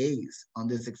white gaze on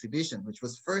this exhibition, which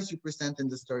was, first, you presenting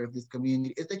the story of this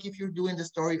community. It's like if you're doing the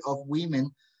story of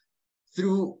women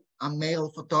through a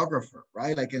male photographer,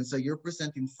 right? Like, and so you're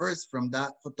presenting first from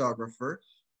that photographer,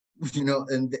 you know,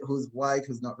 and who's white,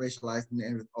 who's not racialized,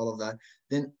 and all of that.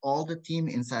 Then all the team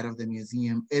inside of the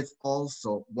museum is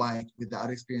also white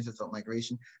without experiences of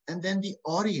migration. And then the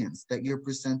audience that you're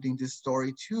presenting this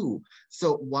story to.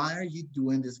 So why are you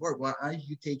doing this work? Why are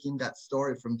you taking that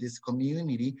story from this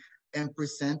community and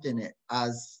presenting it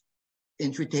as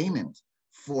entertainment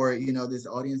for, you know, these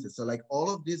audiences? So like, all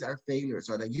of these are failures,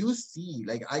 right? Like, you see,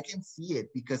 like, I can see it,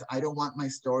 because I don't want my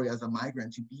story as a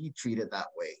migrant to be treated that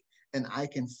way. And I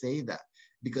can say that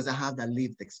because I have that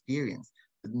lived experience.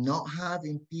 Not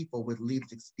having people with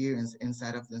lived experience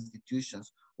inside of the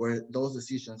institutions where those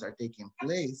decisions are taking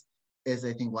place is,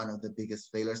 I think, one of the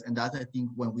biggest failures. And that, I think,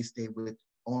 when we stay with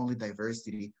only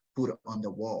diversity put on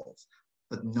the walls,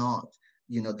 but not,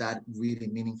 you know, that really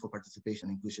meaningful participation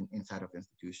and inclusion inside of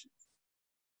institutions.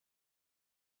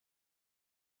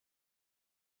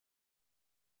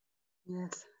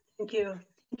 Yes, thank you.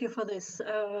 Thank you for this.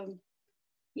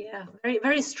 Yeah, very,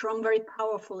 very strong, very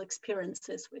powerful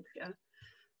experiences which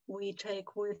we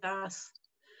take with us.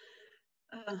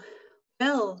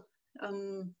 Well,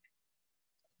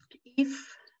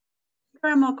 if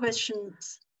there are more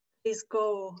questions, please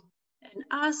go and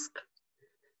ask.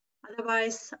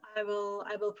 Otherwise, I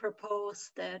will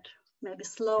propose that maybe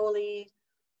slowly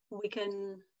we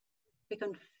can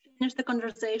finish the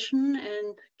conversation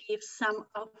and give some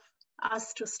of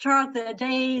us to start their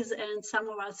days and some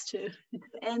of us to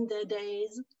end their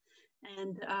days.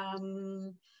 And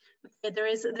there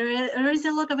is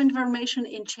a lot of information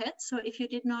in chat. So if you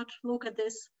did not look at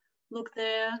this, look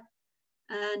there,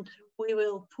 and we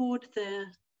will put the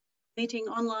meeting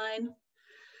online.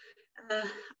 I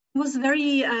was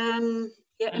very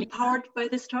empowered by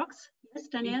these talks. Yes,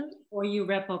 Danielle? Before you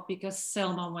wrap up, because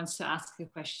Selma wants to ask a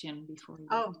question before you.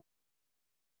 Oh,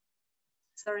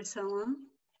 sorry, Selma.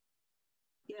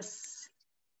 Yes.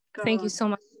 Thank you so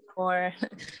much for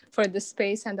the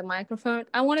space and the microphone.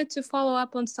 I wanted to follow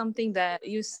up on something that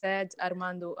you said,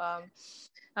 Armando.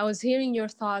 I was hearing your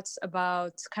thoughts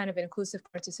about kind of inclusive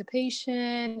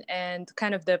participation and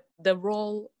kind of the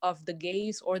role of the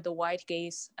gaze or the white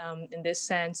gaze in this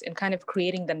sense in kind of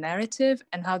creating the narrative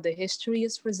and how the history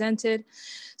is presented.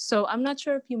 So I'm not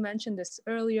sure if you mentioned this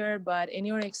earlier, but in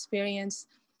your experience,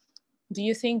 do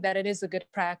you think that it is a good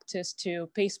practice to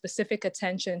pay specific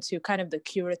attention to kind of the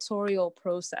curatorial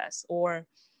process or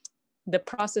the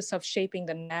process of shaping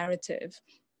the narrative?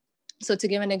 So to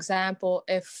give an example,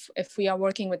 if we are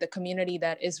working with a community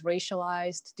that is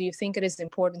racialized, do you think it is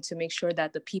important to make sure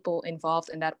that the people involved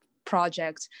in that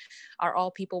project are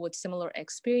all people with similar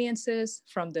experiences,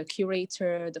 from the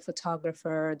curator, the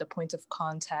photographer, the point of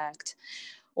contact?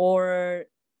 Or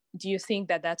do you think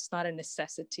that that's not a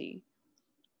necessity?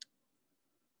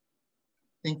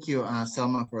 Thank you,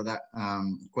 Selma, for that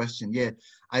question. Yeah,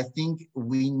 I think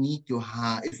we need to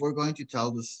have, if we're going to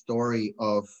tell the story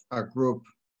of a group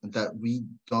that we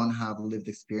don't have lived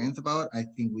experience about, I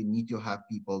think we need to have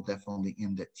people definitely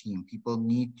in the team. People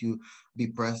need to be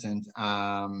present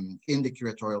in the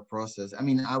curatorial process. I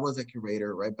mean, I was a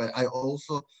curator, right? But I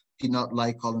also did not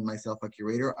like calling myself a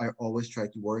curator. I always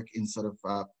tried to work in sort of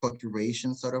a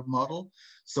co-curation sort of model.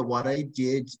 So what I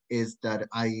did is that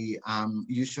I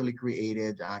usually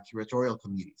created curatorial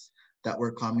committees that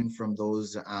were coming from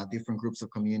those different groups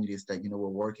of communities that, you know, we're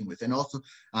working with. And also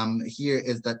here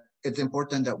is that it's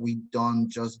important that we don't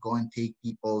just go and take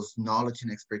people's knowledge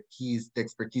and expertise, the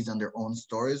expertise on their own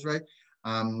stories, right?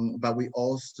 But we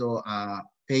also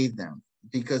pay them,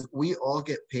 because we all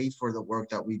get paid for the work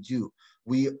that we do.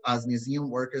 We, as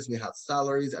museum workers, we have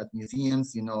salaries at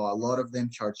museums, you know, a lot of them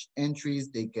charge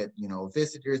entries, they get, you know,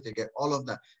 visitors, they get all of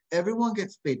that. Everyone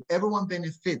gets paid, everyone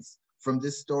benefits from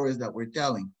these stories that we're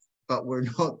telling, but we're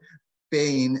not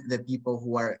paying the people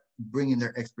who are bringing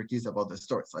their expertise about the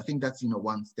story. So I think that's, you know,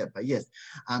 one step, but yes.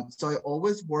 So I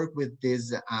always work with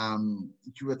these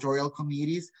curatorial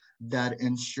committees that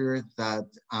ensure that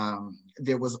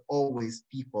there was always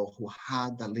people who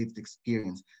had the lived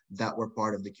experience that were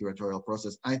part of the curatorial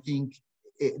process. I think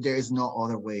there is no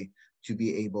other way to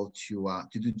be able to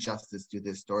do justice to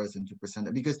these stories and to present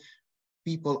it, because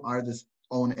people are the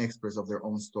own experts of their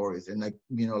own stories. And like,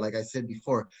 you know, like I said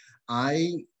before,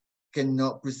 I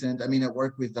cannot present, I mean, I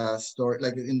work with a story,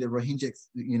 like in the Rohingya,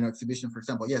 you know, exhibition, for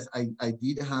example. Yes, I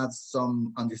did have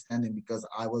some understanding because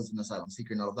I was an asylum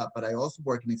seeker and all of that, but I also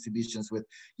work in exhibitions with,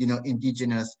 you know,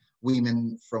 indigenous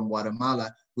women from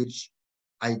Guatemala, which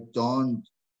I don't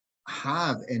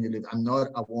have any lived, I'm not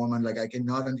a woman, like I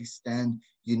cannot understand,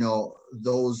 you know,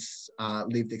 those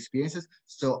lived experiences.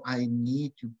 So I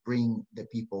need to bring the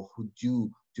people who do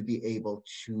to be able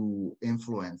to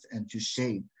influence and to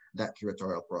shape that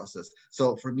curatorial process.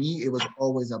 So for me, it was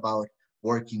always about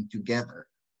working together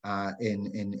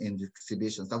in the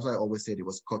exhibitions. That's why I always said it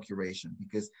was co-curation,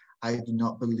 because I do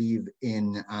not believe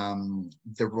in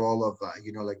the role of,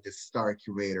 you know, like the star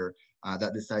curator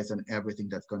that decides on everything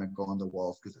that's going to go on the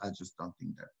walls, because I just don't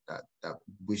think that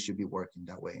we should be working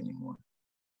that way anymore.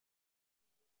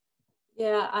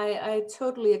 Yeah, I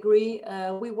totally agree.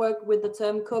 We work with the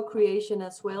term co-creation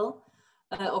as well,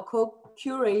 or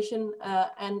co-curation,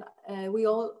 and we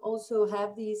also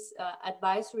have these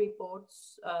advisory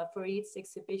boards for each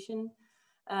exhibition.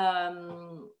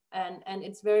 And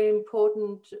it's very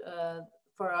important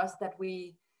for us that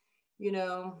we, you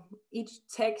know, each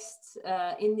text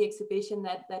in the exhibition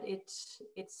that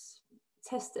it's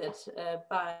tested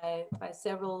by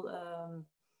several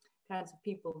kinds of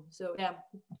people. So yeah,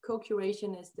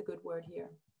 co-curation is the good word here.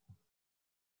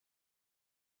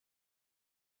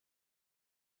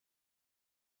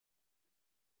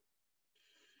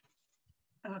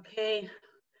 Okay,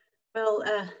 well,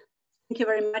 thank you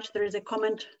very much. There is a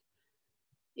comment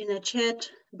in a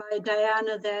chat by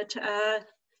Diana that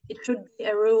it should be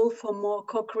a rule for more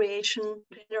co-creation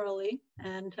generally,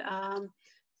 and I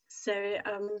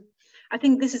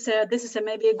think this is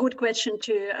maybe a good question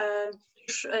to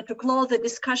close the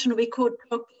discussion. We could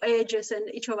talk ages, and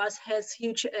each of us has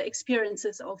huge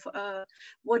experiences of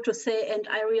what to say, and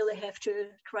I really have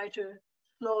to try to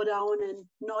slow down and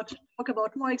not talk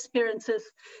about more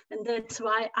experiences. And that's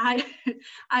why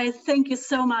I thank you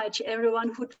so much,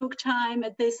 everyone who took time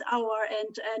at this hour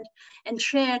and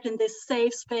shared in this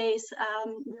safe space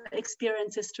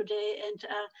experiences today. And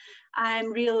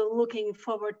I'm really looking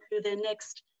forward to the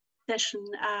next session,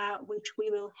 which we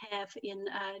will have in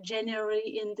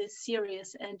January in this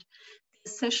series. And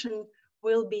this session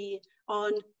will be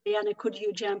on, Diana, could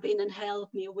you jump in and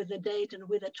help me with the date and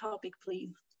with the topic,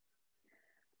 please?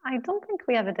 I don't think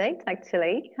we have a date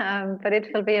actually, but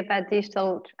it will be about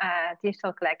digital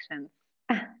collections.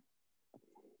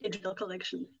 Digital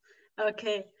collections.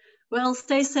 Okay. Well,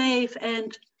 stay safe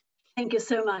and thank you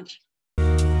so much.